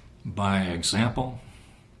by example,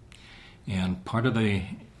 and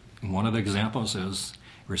one of the examples is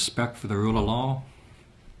respect for the rule of law.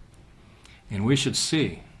 And we should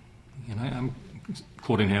see, and I'm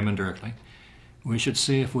quoting him indirectly, we should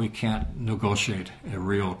see if we can't negotiate a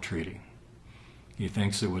real treaty. He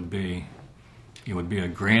thinks it would be a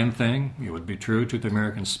grand thing, it would be true to the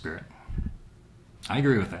American spirit. I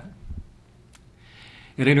agree with that.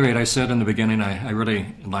 At any rate, I said in the beginning I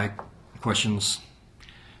really like questions,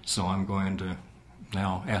 so I'm going to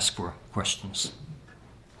now ask for questions.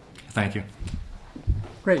 Thank you.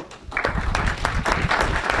 Great.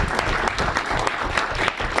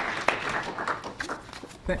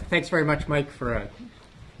 Thanks very much, Mike, for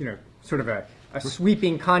sort of a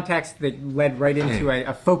sweeping context that led right into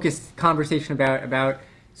a focused conversation about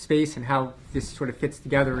space and how this sort of fits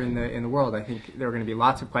together in the world. I think there are going to be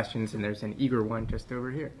lots of questions, and there's an eager one just over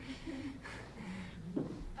here.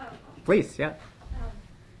 Please, yeah.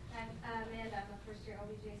 I'm Amanda. I'm a first-year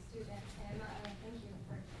LBJ student, and thank you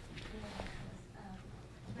for doing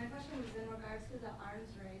this. My question was in regards to the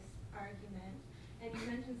arms race.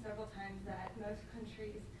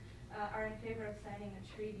 are in favor of signing a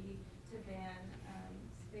treaty to ban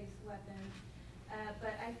space weapons.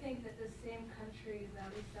 But I think that the same countries, at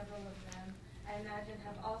least several of them, I imagine,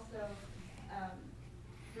 have also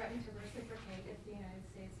threatened to reciprocate if the United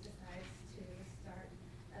States decides to start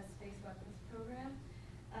a space weapons program.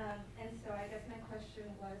 And so I guess my question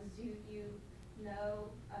was, do you know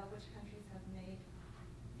which countries have made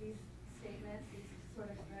these statements, these sort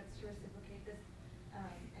of threats to reciprocate this,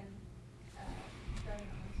 and starting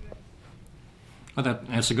arms race? Well,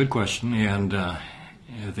 that's a good question, and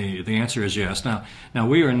the answer is yes. Now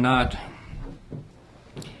we are not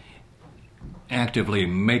actively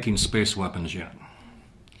making space weapons yet.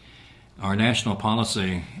 Our national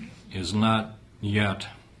policy is not yet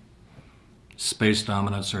space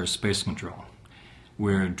dominance or space control.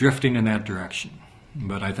 We're drifting in that direction,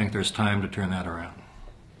 but I think there's time to turn that around.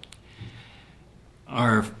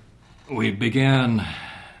 We began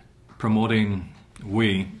promoting,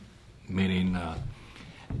 meaning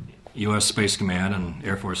U.S. Space Command and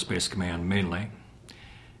Air Force Space Command mainly,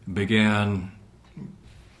 began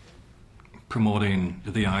promoting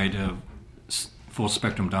the idea of full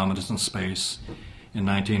spectrum dominance in space in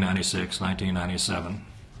 1996, 1997.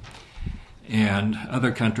 And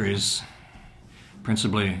other countries,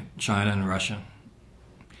 principally China and Russia,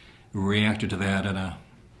 reacted to that in a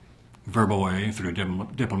verbal way through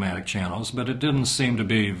diplomatic channels, but it didn't seem to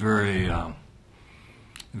be very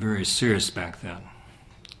serious back then.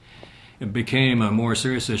 It became a more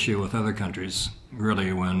serious issue with other countries,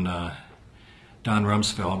 really, when Don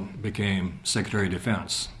Rumsfeld became Secretary of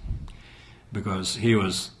Defense, because he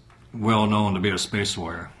was well known to be a space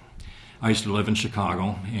warrior. I used to live in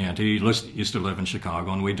Chicago, and he used to live in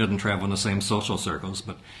Chicago, and we didn't travel in the same social circles,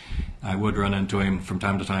 but I would run into him from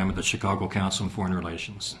time to time at the Chicago Council on Foreign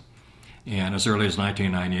Relations. And as early as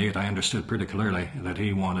 1998, I understood pretty clearly that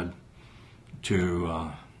he wanted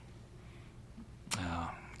to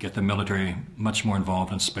get the military much more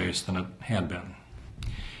involved in space than it had been.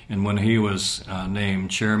 And when he was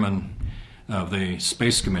named chairman of the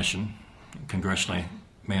Space Commission, congressionally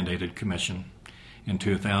mandated commission, in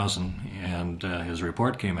 2000, and his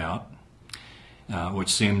report came out, which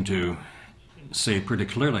seemed to say pretty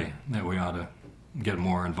clearly that we ought to get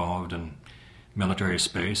more involved in military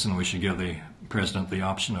space and we should give the president the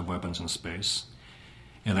option of weapons in space.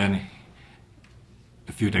 And then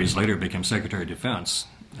a few days later became Secretary of Defense.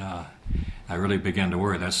 I really began to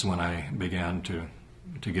worry. That's when I began to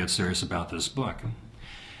get serious about this book.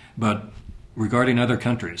 But regarding other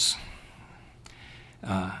countries,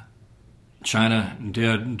 China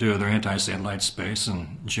did do their anti-satellite space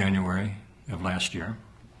in January of last year.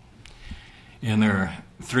 And there are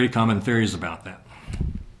three common theories about that.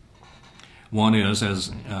 One is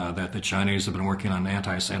that the Chinese have been working on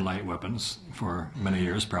anti-satellite weapons for many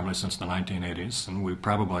years, probably since the 1980s,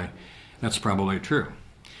 and that's probably true,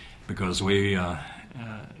 because we,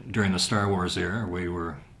 during the Star Wars era, we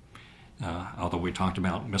were, although we talked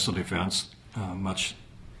about missile defense, much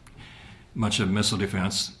of missile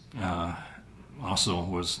defense also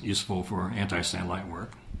was useful for anti-satellite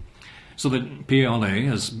work. So the PLA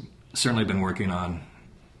has certainly been working on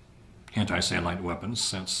anti-satellite weapons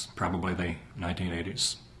since probably the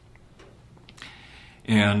 1980s.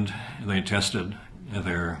 And they tested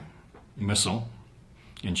their missile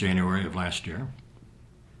in January of last year.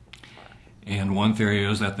 And one theory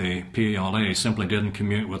is that the PLA simply didn't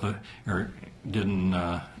commute with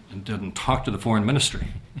didn't talk to the foreign ministry.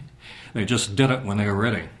 They just did it when they were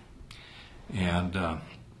ready. And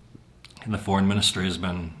the foreign ministry has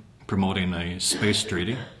been promoting a space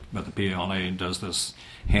treaty, but the PLA does this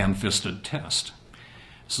ham-fisted test.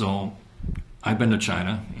 So I've been to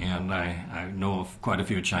China, and I know of quite a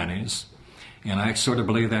few Chinese, and I sort of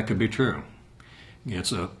believe that could be true.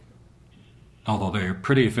 Although they're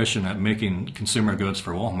pretty efficient at making consumer goods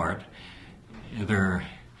for Walmart,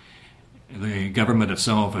 the government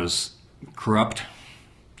itself is corrupt,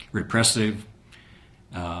 repressive,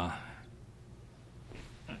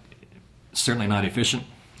 certainly not efficient.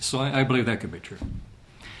 So I believe that could be true.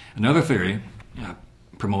 Another theory,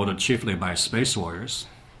 promoted chiefly by space warriors,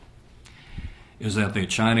 is that the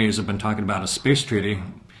Chinese have been talking about a space treaty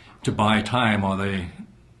to buy time while they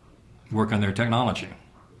work on their technology.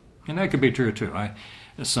 And that could be true too.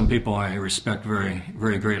 Some people I respect very,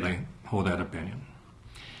 very greatly hold that opinion.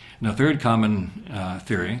 And a third common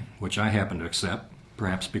theory, which I happen to accept,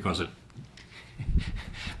 perhaps because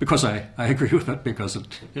I agree with it, because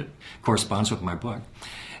it corresponds with my book,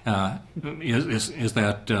 is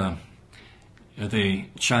that the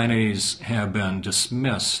Chinese have been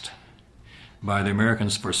dismissed by the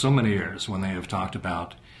Americans for so many years when they have talked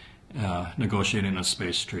about negotiating a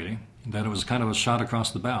space treaty. that it was kind of a shot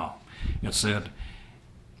across the bow. It said,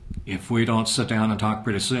 if we don't sit down and talk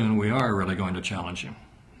pretty soon, we are really going to challenge you.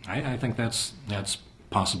 I think that's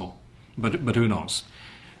possible, but who knows?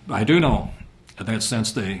 I do know that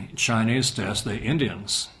since the Chinese test, the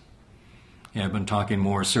Indians have been talking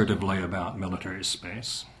more assertively about military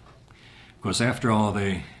space. Because after all,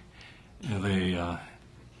 the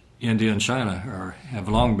India and China have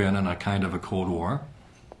long been in a kind of a Cold War.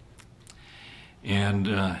 And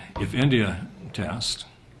if India tests,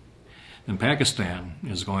 then Pakistan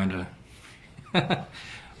is going to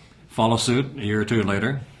follow suit a year or two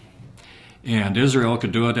later. And Israel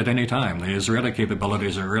could do it at any time. The Israeli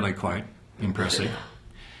capabilities are really quite impressive.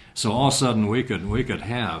 So all of a sudden we could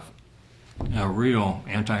have a real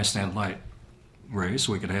anti-satellite race.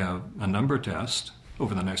 We could have a number test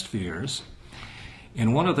over the next few years.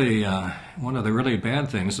 And one of the really bad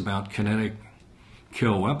things about kinetic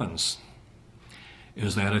kill weapons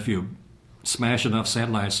is that if you smash enough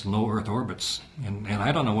satellites in low Earth orbits, and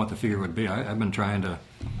I don't know what the figure would be. I've been trying to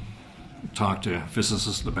talk to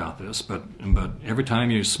physicists about this, but every time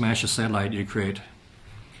you smash a satellite, you create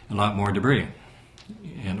a lot more debris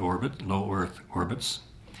in orbit, low Earth orbits,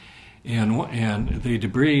 and the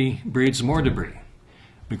debris breeds more debris,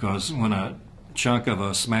 because when a chunk of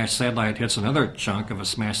a smashed satellite hits another chunk of a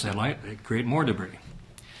smashed satellite, they create more debris.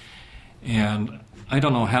 And I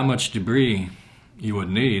don't know how much debris you would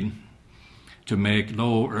need to make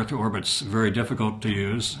low Earth orbits very difficult to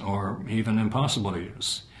use or even impossible to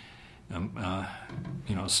use.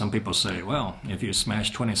 Some people say, well, if you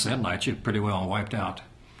smash 20 satellites, you've pretty well wiped out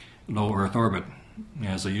low Earth orbit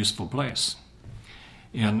as a useful place.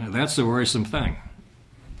 And that's the worrisome thing.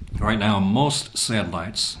 Right now, most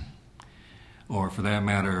satellites, or for that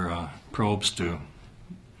matter, probes to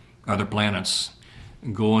other planets,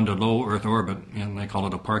 go into low Earth orbit, and they call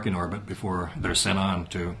it a parking orbit before they're sent on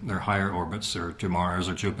to their higher orbits or to Mars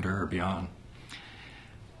or Jupiter or beyond.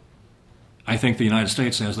 I think the United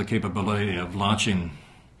States has the capability of launching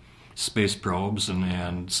space probes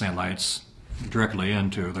and satellites directly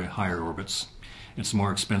into the higher orbits. It's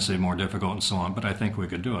more expensive, more difficult, and so on, but I think we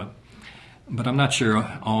could do it. But I'm not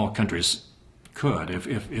sure all countries could.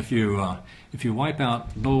 If you wipe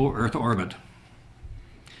out low Earth orbit,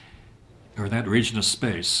 or that region of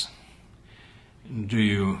space, do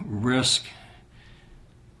you risk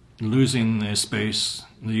losing the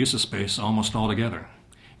use of space almost altogether?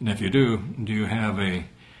 And if you do you have a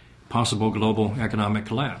possible global economic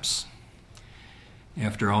collapse?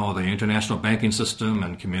 After all, the international banking system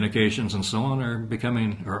and communications and so on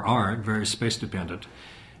are very space dependent.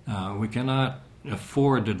 We cannot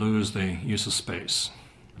afford to lose the use of space.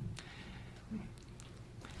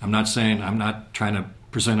 I'm not trying to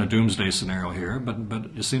present a doomsday scenario here, but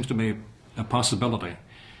it seems to me a possibility.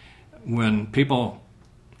 When people,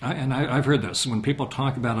 I've heard this, when people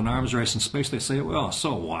talk about an arms race in space, they say, well,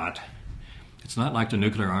 so what? It's not like the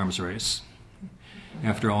nuclear arms race.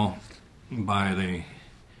 After all, by the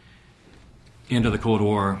end of the Cold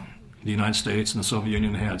War, the United States and the Soviet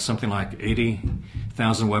Union had something like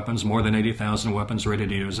 80,000 weapons, more than 80,000 weapons ready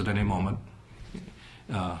to use at any moment.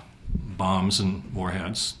 Bombs and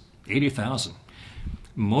warheads, 80,000.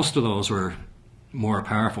 Most of those were more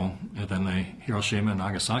powerful than the Hiroshima and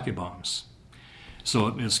Nagasaki bombs. So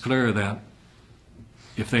it's clear that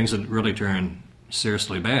if things had really turned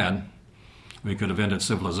seriously bad, we could have ended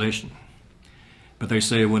civilization. But they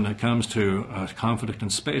say when it comes to a conflict in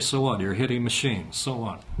space, so what? You're hitting machines, so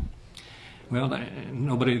what? Well,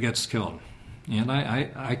 nobody gets killed. And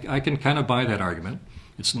I can kind of buy that argument.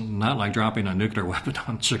 It's not like dropping a nuclear weapon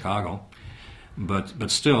on Chicago.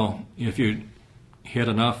 But still, if you hit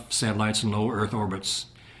enough satellites in low Earth orbits,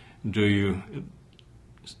 do you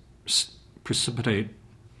precipitate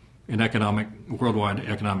an worldwide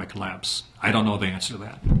economic collapse? I don't know the answer to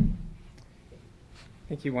that. I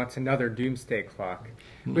think he wants another doomsday clock.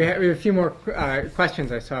 We have a few more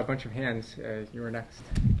questions. I saw a bunch of hands. You were next.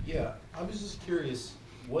 Yeah, I was just curious,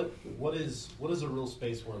 what does a real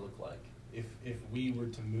space war look like? If we were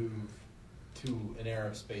to move to an era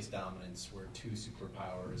of space dominance where two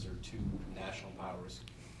superpowers or two national powers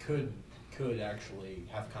could actually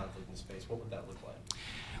have conflict in space, what would that look like?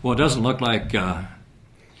 Well, it doesn't look like the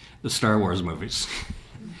Star Wars movies.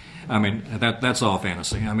 I mean, that's all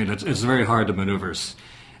fantasy. I mean, it's very hard to maneuver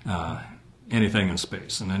anything in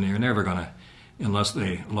space, and then you're never going to, unless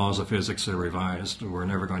the laws of physics are revised, we're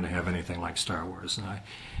never going to have anything like Star Wars. And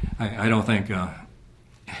I don't think a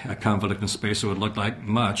conflict in space would look like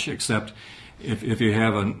much, except if you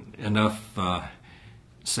have enough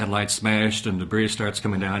satellites smashed and debris starts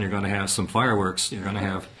coming down, you're going to have some fireworks. You're going to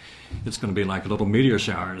have it's going to be like little meteor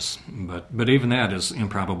showers. But even that is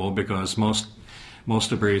improbable because most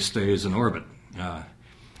debris stays in orbit.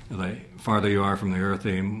 The farther you are from the Earth,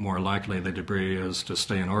 the more likely the debris is to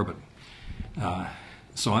stay in orbit.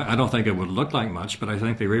 So I don't think it would look like much, but I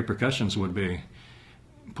think the repercussions would be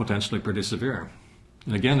potentially pretty severe.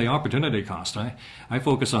 And again, the opportunity cost. I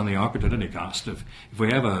focus on the opportunity cost. If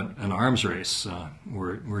we have an arms race,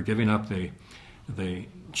 we're giving up the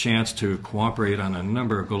chance to cooperate on a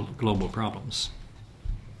number of global problems.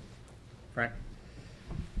 Frank?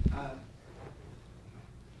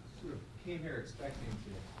 Sort of came here expecting to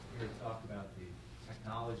hear talk about the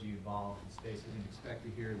technology involved in space. I didn't expect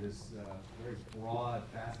to hear this very broad,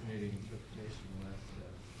 fascinating interpretation of the last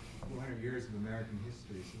 400 years of American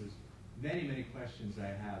history. So there's many, many questions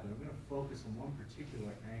I have, and I'm going to focus on one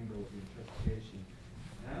particular angle of the interpretation.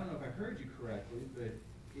 And I don't know if I heard you correctly, but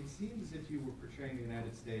it seems as if you were portraying the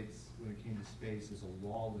United States, when it came to space, as a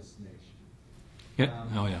lawless nation. Yeah.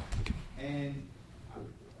 Okay. And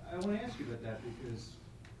I want to ask you about that because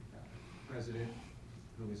the president,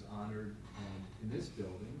 who was honored in this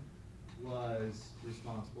building, was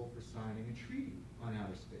responsible for signing a treaty on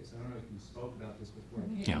outer space. I don't know if you spoke about this before.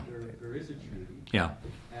 Yeah. There is a treaty. Yeah.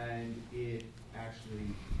 And it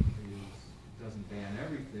actually doesn't ban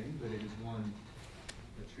everything, but it is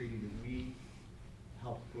a treaty that we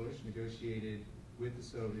helped push, negotiated with the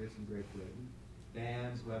Soviets and Great Britain,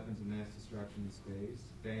 bans weapons of mass destruction in space,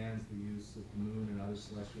 bans the use of the moon and other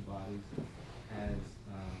celestial bodies as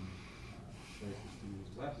places to use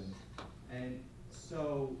weapons. And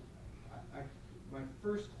so my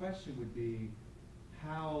first question would be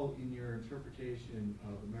how, in your interpretation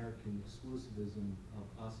of American exclusivism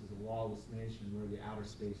of us as a lawless nation, where the Outer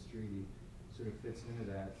Space Treaty sort of fits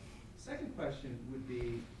into that. Second question would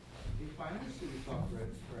be, if I understood your talk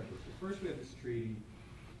correctly, so first we have this treaty,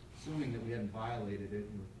 assuming that we hadn't violated it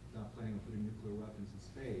and we're not planning on putting nuclear weapons in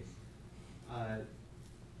space.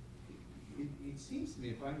 It seems to me,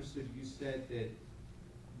 if I understood you said that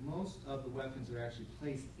most of the weapons that are actually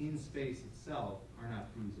placed in space itself are not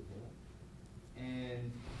feasible.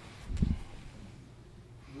 And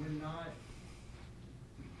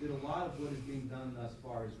that a lot of what is being done thus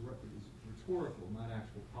far is rhetorical, not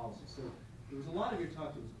actual policy. So there was a lot of your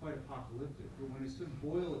talk that was quite apocalyptic, but when you sort of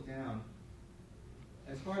boil it down,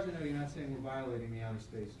 as far as I know, you're not saying we're violating the Outer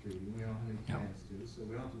Space Treaty. We don't have any plans to, so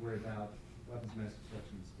we don't have to worry about weapons of mass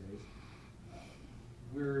destruction in space.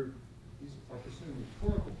 These are pursuing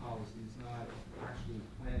rhetorical policies, not actually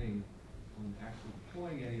planning on actually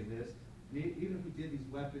deploying any of this. And even if we did these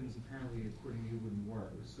weapons, apparently, according to you, wouldn't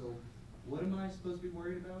work. So what am I supposed to be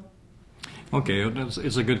worried about? Okay,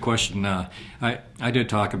 it's a good question. I did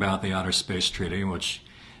talk about the Outer Space Treaty, which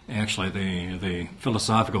actually the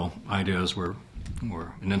philosophical ideas were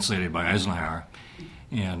enunciated by Eisenhower,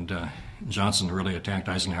 and Johnson really attacked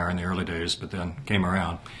Eisenhower in the early days, but then came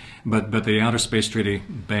around. But the Outer Space Treaty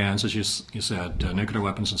bans, as you said, nuclear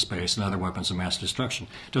weapons in space and other weapons of mass destruction.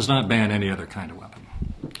 It does not ban any other kind of weapon.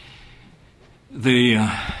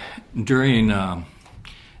 During the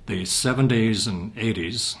 70s and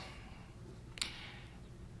 80s,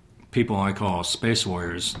 people I call space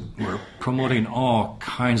warriors were promoting all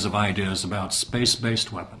kinds of ideas about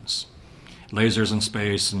space-based weapons. Lasers in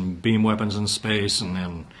space and beam weapons in space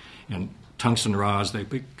and tungsten rods, they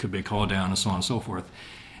could be called down and so on and so forth.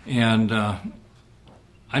 And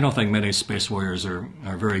I don't think many space warriors are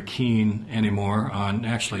very keen anymore on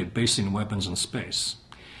actually basing weapons in space.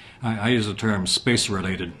 I use the term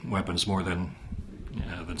space-related weapons more than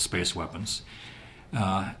space weapons.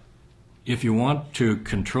 If you want to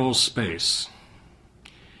control space,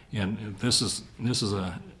 and this is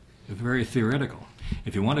a very theoretical.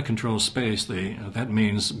 If you want to control space, that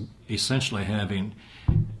means essentially having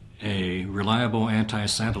a reliable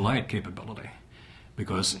anti-satellite capability,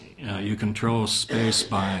 because you control space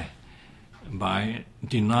by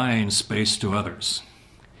denying space to others.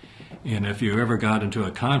 And if you ever got into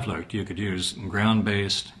a conflict, you could use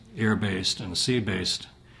ground-based, air-based, and sea-based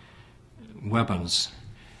weapons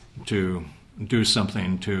to do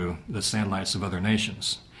something to the satellites of other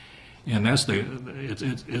nations. And it's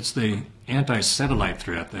the anti-satellite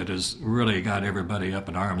threat that has really got everybody up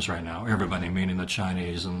in arms right now. Everybody, meaning the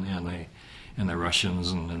Chinese and the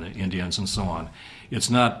Russians and the Indians and so on. It's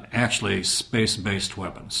not actually space-based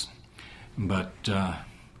weapons, but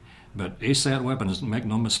ASAT weapons, make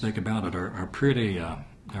no mistake about it, are pretty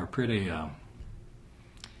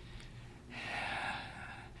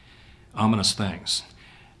ominous things.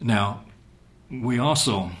 Now, we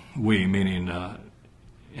meaning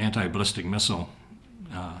anti-ballistic missile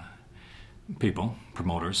people,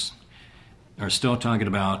 promoters, are still talking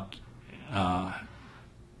about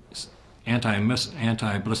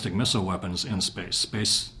anti-ballistic missile weapons in space,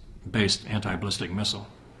 space-based anti-ballistic missile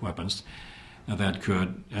weapons that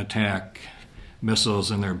could attack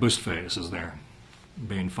missiles in their boost phase as they're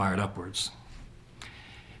being fired upwards.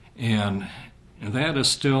 And that is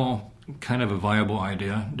still kind of a viable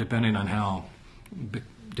idea, depending on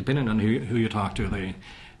who you talk to.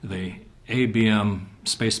 The ABM,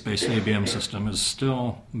 space-based ABM system is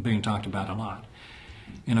still being talked about a lot.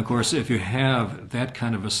 And of course, if you have that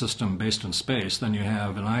kind of a system based in space, then you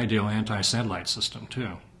have an ideal anti-satellite system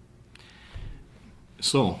too.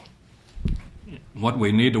 So, what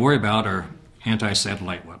we need to worry about are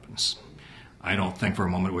anti-satellite weapons. I don't think for a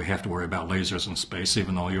moment we have to worry about lasers in space,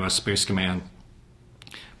 even though U.S. Space Command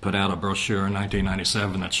put out a brochure in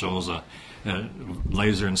 1997 that shows a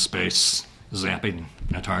laser in space zapping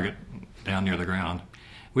a target down near the ground.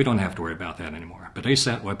 We don't have to worry about that anymore. But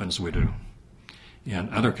ASAT weapons we do.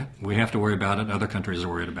 And we have to worry about it. Other countries are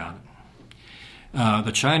worried about it.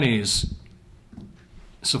 The Chinese,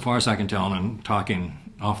 so far as I can tell, and talking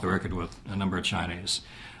off the record with a number of Chinese,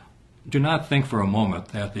 do not think for a moment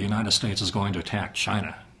that the United States is going to attack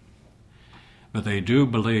China. But they do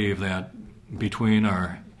believe that between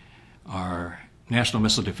our National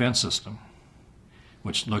Missile Defense System,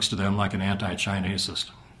 which looks to them like an anti-Chinese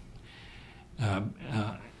system,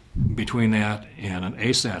 between that and an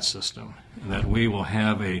ASAT system, that we will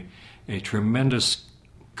have a tremendous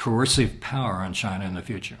coercive power on China in the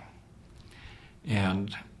future.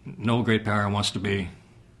 And no great power wants to be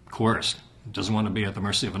coerced, doesn't want to be at the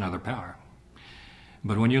mercy of another power.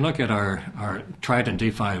 But when you look at our Trident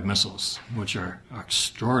D5 missiles, which are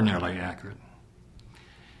extraordinarily accurate,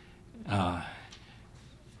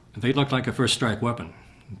 they look like a first strike weapon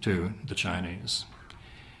to the Chinese.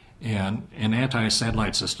 And an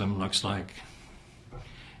anti-satellite system looks like,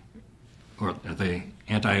 or the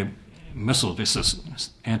anti-ballistic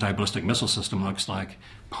missile system looks like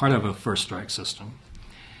part of a first strike system.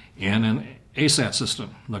 And an ASAT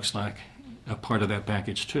system looks like a part of that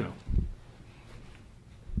package too.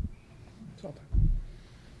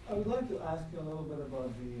 I would like to ask you a little bit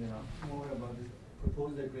about more about this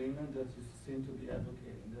proposed agreement that you seem to be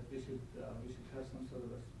advocating, that we should have some sort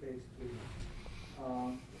of a space treaty,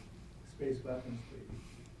 space weapons treaty.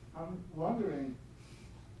 I'm wondering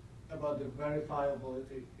about the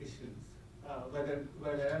verifiability issues, whether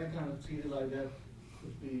any kind of treaty like that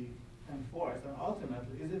could be enforced, and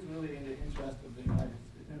ultimately, is it really in the interest of the United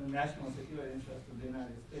States, in the national security interest of the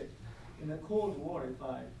United States? In the Cold War, if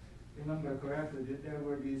I remember correctly, there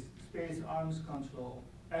were these space arms control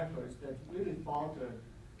efforts that really faltered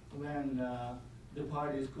when the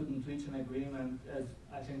parties couldn't reach an agreement, as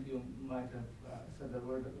I think you might have said a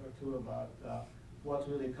word or two about what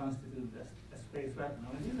really constitutes a space weapon.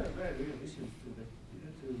 I mean, these are very real issues to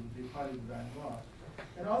the parties that are involved.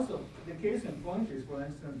 And also, the case in point is, for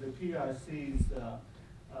instance, the PRC's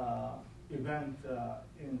event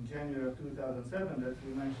in January of 2007 that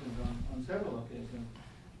we mentioned on several occasions.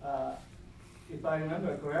 If I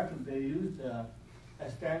remember correctly, they used a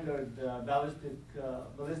standard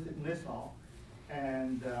ballistic missile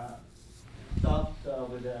and topped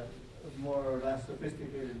with a more or less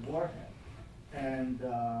sophisticated warhead, and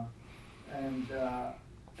a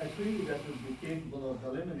treaty that would be capable of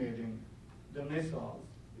eliminating the missiles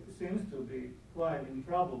seems to be quite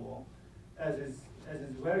improbable, as is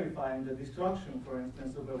verifying the destruction, for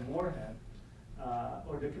instance, of a warhead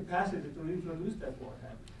or the capacity to reproduce that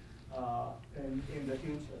warhead in the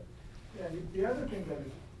future. And the other thing that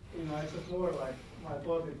is, it's more like my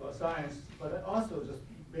political science, but also just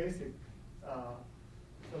basic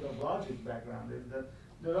sort of logic background, is that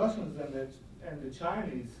the Russians and the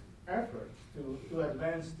Chinese efforts to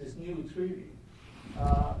advance this new treaty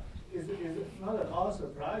is not at all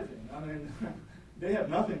surprising. I mean, they have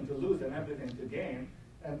nothing to lose and everything to gain,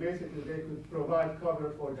 and basically they could provide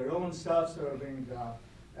cover for their own self-serving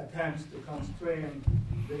attempts to constrain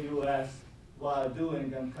the U.S. while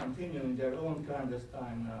doing and continuing their own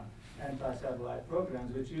clandestine anti-satellite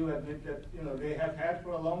programs, which you admit that they have had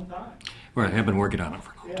for a long time. Right, have been working on it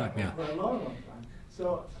for a long time. Yeah, for a long time.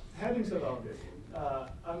 So, having said all this,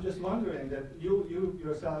 I'm just wondering that you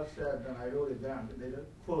yourself said, and I wrote it down, that they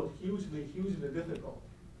quote hugely difficult.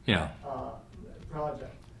 Yeah.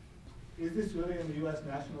 Project. Is this really in the U.S.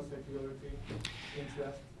 national security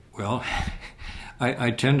interest? Well,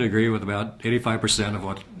 I tend to agree with about 85% of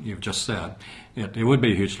what you've just said. It would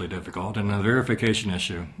be hugely difficult, and the verification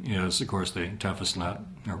issue is, of course, the toughest nut,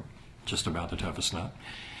 or just about the toughest nut.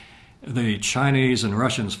 The Chinese and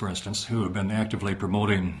Russians, for instance, who have been actively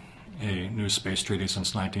promoting a new space treaty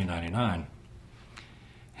since 1999,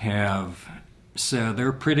 have said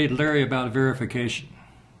they're pretty leery about verification.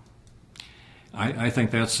 I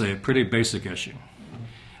think that's a pretty basic issue.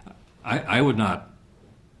 I would not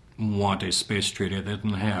want a space treaty that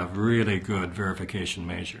didn't have really good verification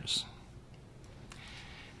measures.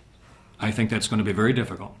 I think that's going to be very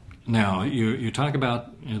difficult. Now, you talk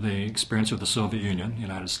about the experience with the Soviet Union, the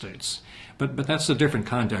United States, but that's a different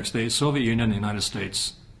context. The Soviet Union and the United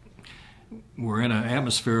States were in an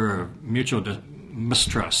atmosphere of mutual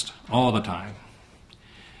mistrust all the time.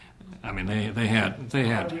 I mean, they had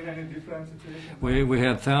we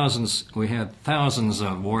had thousands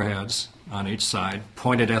of warheads on each side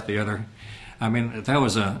pointed at the other. I mean, that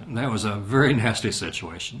was a very nasty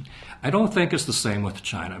situation. I don't think it's the same with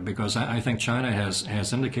China, because I think China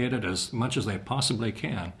has indicated as much as they possibly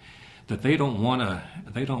can that they don't want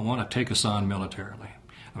to take us on militarily.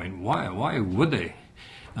 I mean, why would they?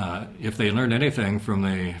 If they learned anything from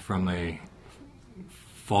the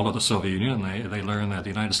fall of the Soviet Union, they learned that the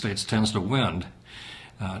United States tends to win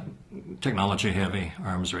technology-heavy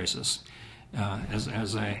arms races.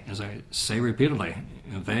 As I say repeatedly,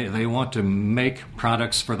 they want to make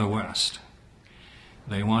products for the West.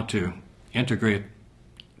 They want to integrate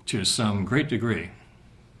to some great degree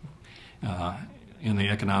in the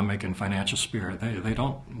economic and financial sphere. They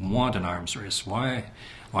don't want an arms race. Why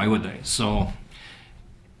would they? So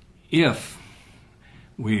if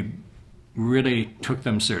we really took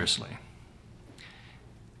them seriously,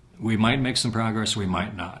 we might make some progress, we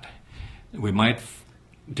might not. We might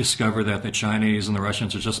discover that the Chinese and the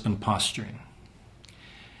Russians have just been posturing.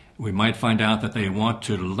 We might find out that they want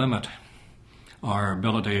to limit our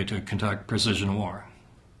ability to conduct precision war.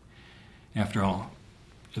 After all,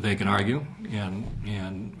 they can argue,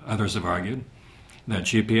 and others have argued, that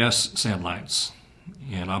GPS satellites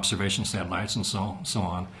and observation satellites and so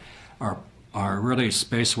on are really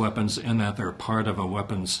space weapons in that they're part of a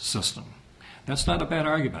weapons system. That's not a bad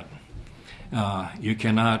argument. You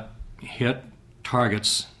cannot hit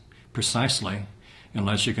targets precisely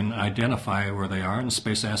unless you can identify where they are, and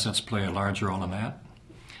space assets play a large role in that.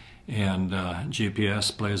 And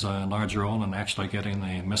GPS plays a large role in actually getting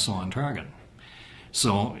the missile on target.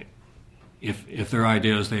 So if their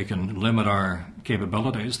idea is they can limit our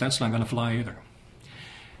capabilities, that's not going to fly either.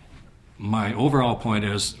 My overall point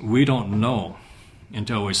is we don't know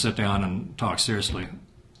until we sit down and talk seriously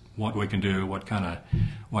what we can do, what kind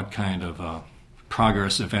of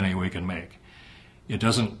progress, if any, we can make. It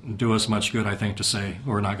doesn't do us much good, I think, to say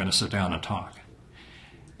we're not going to sit down and talk.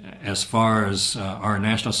 As far as our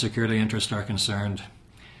national security interests are concerned,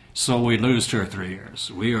 so we lose 2 or 3 years.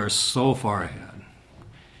 We are so far ahead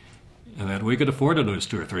that we could afford to lose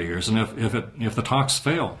 2 or 3 years. And if the talks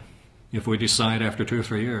fail, if we decide after 2 or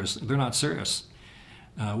 3 years they're not serious,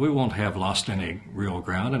 we won't have lost any real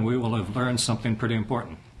ground, and we will have learned something pretty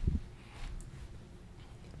important.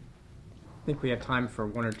 I think we have time for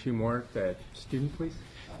 1 or 2 more. The student, please.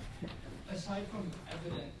 Aside from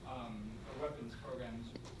evident weapons programs,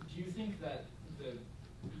 do you think that the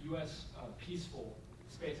U.S. Peaceful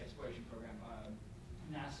Space Exploration Program,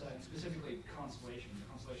 NASA, and specifically the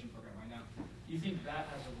Constellation program right now, do you think that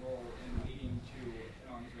has a role in leading to an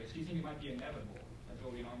arms race? Do you think it might be inevitable that there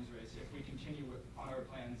will be an arms race if we continue on our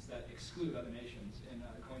plans that exclude other nations in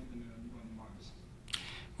going to the moon and going to Mars?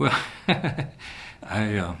 Well,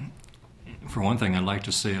 for one thing, I'd like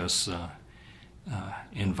to see us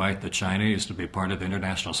invite the Chinese to be part of the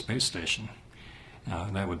International Space Station.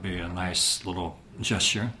 That would be a nice little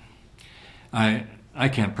gesture. I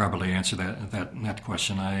can't probably answer that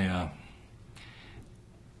question.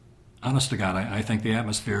 Honest to God, I think the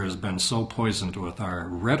atmosphere has been so poisoned with our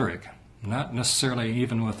rhetoric, not necessarily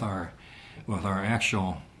even with our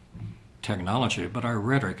actual technology, but our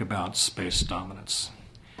rhetoric about space dominance.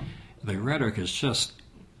 The rhetoric is just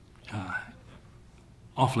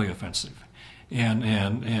awfully offensive. And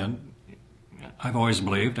I've always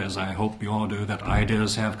believed, as I hope you all do, that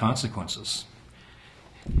ideas have consequences.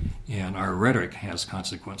 And our rhetoric has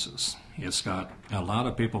consequences. It's got a lot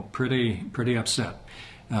of people pretty upset.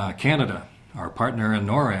 Canada, our partner in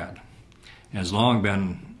NORAD, has long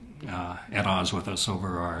been at odds with us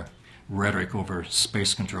over our rhetoric over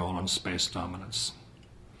space control and space dominance.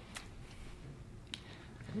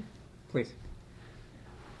 Please.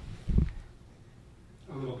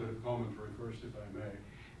 A little bit of commentary first, if I may.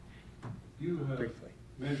 You have Briefly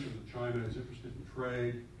mentioned that China is interested in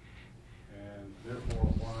trade, and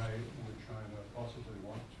therefore why would China possibly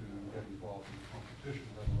want to get involved in competition,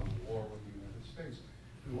 let alone war with the United States?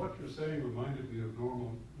 And what you're saying reminded me of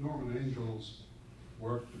Norman Angel's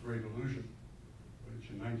work, The Great Illusion,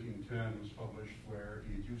 which in 1910 was published, where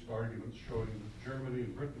he used arguments showing that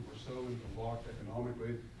Germany and Britain were so interlocked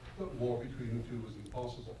economically that war between the two was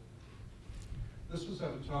impossible. This was at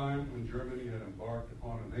a time when Germany had embarked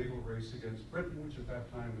upon a naval race against Britain, which at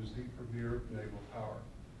that time was the premier naval power.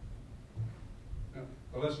 Now,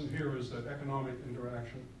 the lesson here is that economic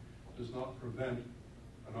interaction does not prevent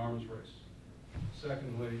an arms race.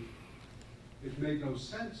 Secondly, it made no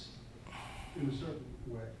sense in a certain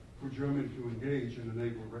way for Germany to engage in a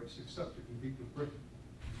naval race except to compete with Britain.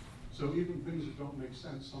 So even things that don't make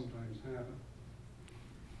sense sometimes happen.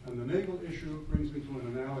 And the naval issue brings me to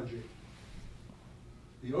an analogy.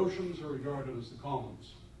 The oceans are regarded as the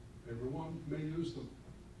commons. Everyone may use them,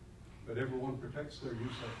 but everyone protects their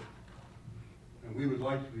use of them. And we would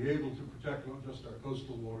like to be able to protect not just our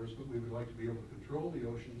coastal waters, but we would like to be able to control the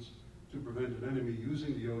oceans to prevent an enemy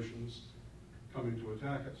using the oceans coming to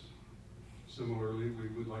attack us. Similarly, we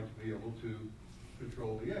would like to be able to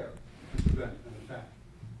control the air to prevent an attack.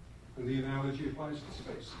 And the analogy applies to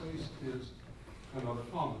space. Space is another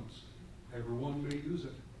commons. Everyone may use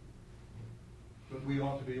it. But we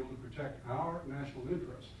ought to be able to protect our national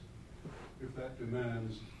interest if that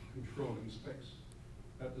demands controlling space.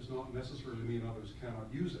 That does not necessarily mean others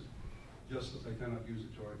cannot use it, just that they cannot use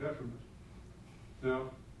it to our detriment.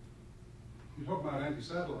 Now, you talk about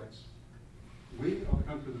anti-satellites. We are the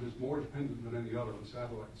country that is more dependent than any other on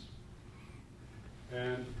satellites.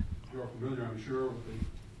 And you're familiar, I'm sure, with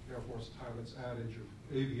the Air Force pilot's adage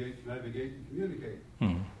of aviate, navigate, and communicate.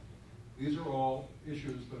 Hmm. These are all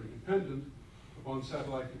issues that are dependent upon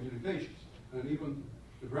satellite communications. And even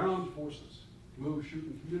the ground forces, move, shoot,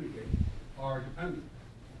 and communicate, are dependent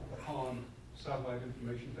upon satellite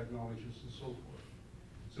information technologies and so forth.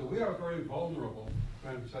 So we are very vulnerable to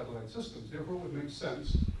anti-satellite systems. Therefore, it would make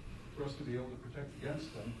sense for us to be able to protect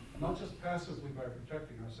against them, not just passively by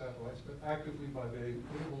protecting our satellites, but actively by being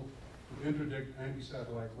able to interdict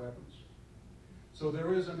anti-satellite weapons. So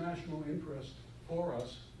there is a national interest for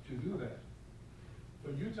us to do that.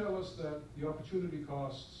 But you tell us that the opportunity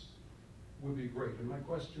costs would be great. And my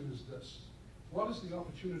question is this: what is the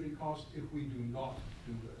opportunity cost if we do not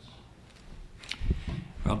do this?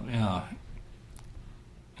 Well,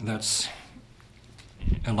 that's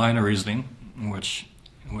a line of reasoning which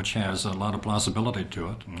has a lot of plausibility to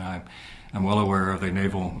it. And I'm well aware of the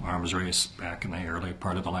naval arms race back in the early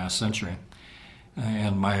part of the last century.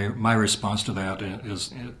 And my response to that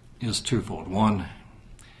is twofold. One,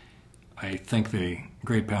 I think the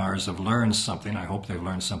great powers have learned something. I hope they've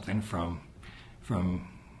learned something from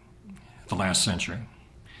the last century.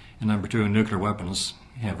 And number two, nuclear weapons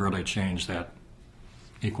have really changed that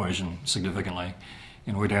equation significantly,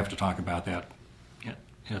 and we'd have to talk about that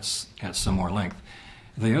at some more length.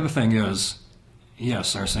 The other thing is,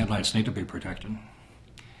 yes, our satellites need to be protected,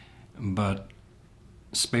 but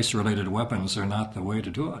space-related weapons are not the way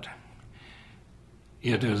to do it.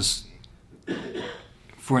 It is,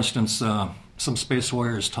 for instance, some space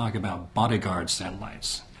warriors talk about bodyguard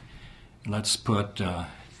satellites. Let's put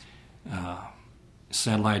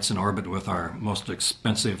satellites in orbit with our most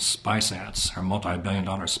expensive SpySats, our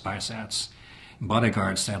multi-billion-dollar SpySats,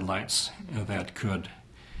 bodyguard satellites that could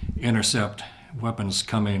intercept weapons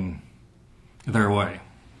coming their way,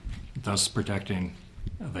 thus protecting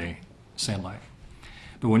the satellite.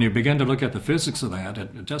 But when you begin to look at the physics of that,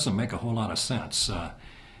 it doesn't make a whole lot of sense.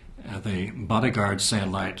 The bodyguard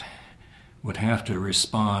satellite would have to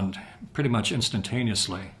respond pretty much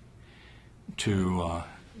instantaneously to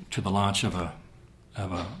the launch of a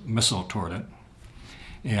missile toward it,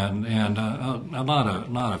 and a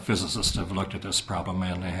lot of physicists have looked at this problem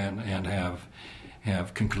and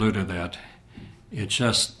have concluded that it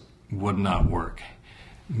just would not work.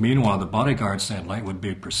 Meanwhile, the bodyguard satellite would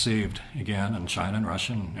be perceived again in China and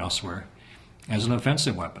Russia and elsewhere as an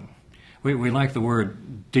offensive weapon. We like the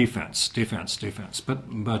word defense,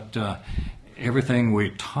 but everything we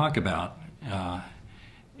talk about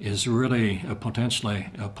is really a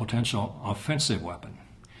potential offensive weapon.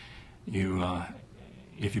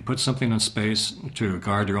 If you put something in space to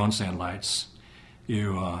guard your own satellites,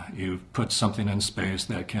 you put something in space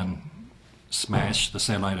that can smash the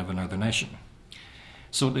satellite of another nation.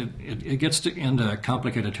 So it gets into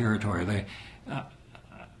complicated territory.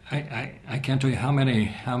 I can't tell you how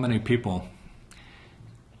many people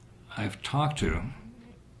I've talked to,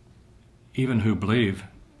 even who believe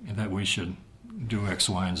that we should do X,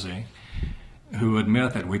 Y, and Z, who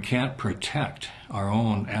admit that we can't protect our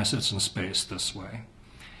own assets in space this way.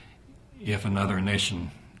 If another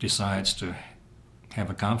nation decides to have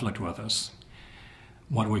a conflict with us,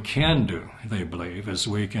 what we can do, they believe, is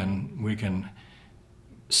we can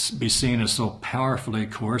be seen as so powerfully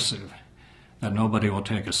coercive that nobody will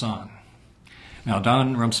take us on. Now,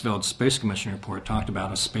 Don Rumsfeld's Space Commission report talked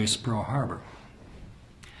about a space Pearl Harbor.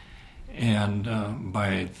 And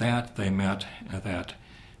by that they meant that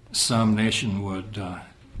some nation would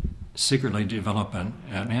secretly develop an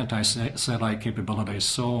anti-satellite capability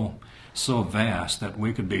so vast that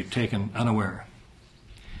we could be taken unaware.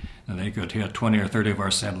 And they could hit 20 or 30 of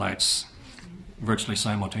our satellites virtually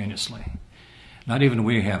simultaneously. Not even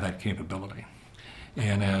we have that capability.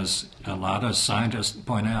 And as a lot of scientists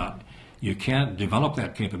point out, you can't develop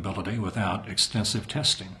that capability without extensive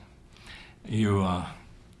testing. The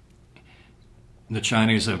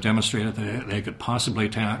Chinese have demonstrated that they could possibly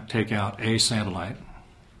take out a satellite,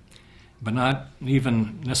 but not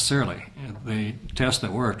even necessarily. The test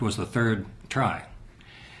that worked was the third try.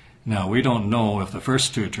 Now, we don't know if the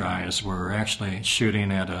first two tries were actually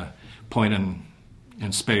shooting at a point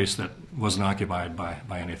in space that wasn't occupied by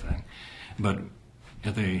anything. But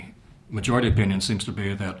the majority opinion seems to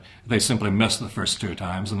be that they simply missed the first two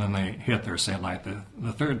times and then they hit their satellite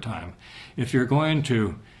the third time. If you're going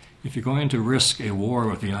to risk a war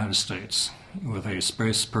with the United States, with a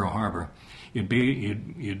space Pearl Harbor,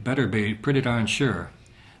 you'd better be pretty darn sure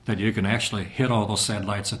that you can actually hit all those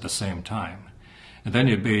satellites at the same time. And then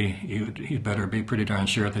you'd better be pretty darn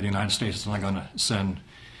sure that the United States is not going to send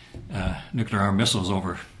nuclear armed missiles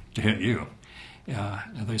over to hit you.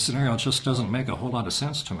 The scenario just doesn't make a whole lot of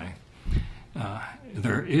sense to me.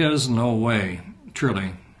 There is no way,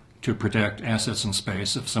 truly, to protect assets in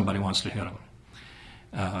space if somebody wants to hit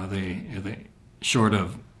them. Short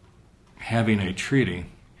of having a treaty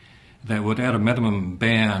that would at a minimum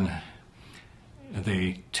ban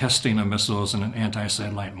the testing of missiles in an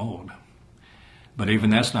anti-satellite mode. But even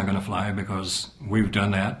that's not going to fly because we've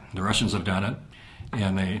done that, the Russians have done it,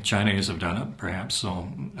 and the Chinese have done it, perhaps, so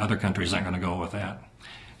other countries aren't going to go with that.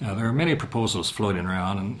 There are many proposals floating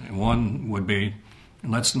around, and one would be,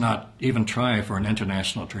 let's not even try for an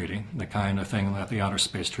international treaty, the kind of thing that the Outer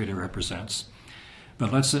Space Treaty represents.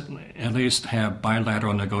 But let's at least have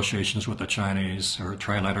bilateral negotiations with the Chinese, or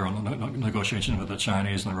trilateral negotiations with the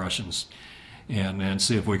Chinese and the Russians, and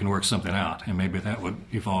see if we can work something out. And maybe that would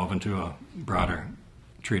evolve into a broader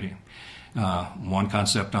treaty. One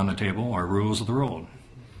concept on the table are rules of the road.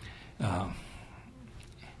 The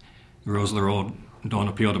rules of the road don't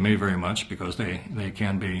appeal to me very much because they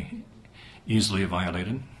can be easily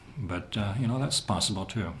violated, but that's possible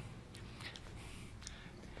too.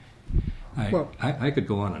 I could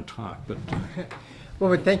go on and talk, but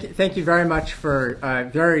well, thank you very much for a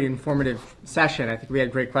very informative session. I think we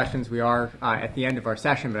had great questions. We are at the end of our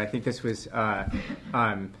session, but I think this was a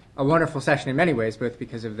wonderful session in many ways, both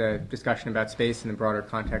because of the discussion about space in the broader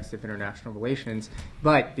context of international relations,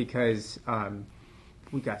 but because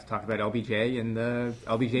we got to talk about LBJ in the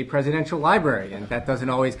LBJ Presidential Library, and that doesn't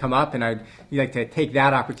always come up, and I'd like to take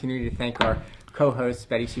that opportunity to thank our co-host,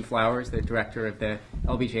 Betty Sue Flowers, the director of the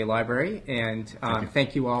LBJ Library, and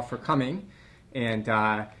thank you all for coming, and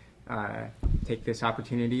take this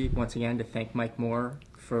opportunity once again to thank Mike Moore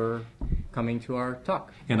for coming to our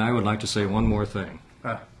talk. And I would like to say one more thing.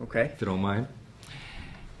 Okay. If you don't mind.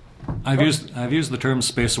 I've used the term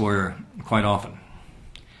space warrior quite often,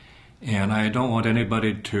 and I don't want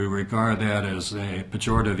anybody to regard that as a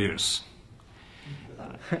pejorative use.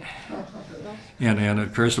 And it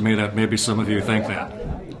occurs to me that maybe some of you think that.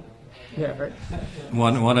 Yeah, right.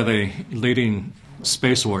 One of the leading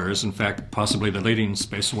space warriors, in fact, possibly the leading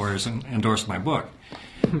space warriors, endorsed my book.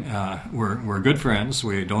 We're good friends.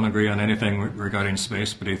 We don't agree on anything regarding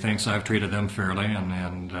space, but he thinks I've treated them fairly,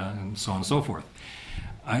 and so on and so forth.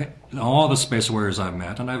 All the space warriors I've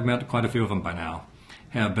met, and I've met quite a few of them by now,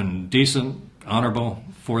 have been decent, honorable,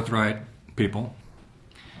 forthright people.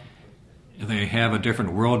 They have a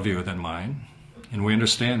different worldview than mine, and we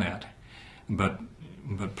understand that. But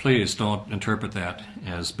please don't interpret that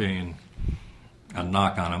as being a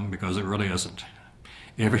knock on them, because it really isn't.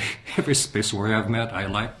 Every space warrior I've met, I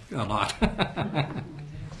like a lot.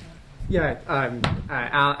 Yeah,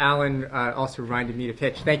 Alan also reminded me to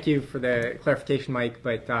pitch. Thank you for the clarification, Mike.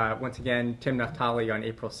 But once again, Tim Naftali on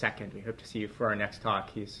April 2nd. We hope to see you for our next talk.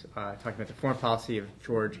 He's talking about the foreign policy of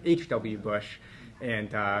George H.W. Bush.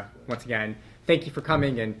 And once again, thank you for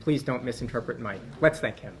coming, and please don't misinterpret Mike. Let's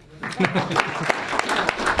thank him.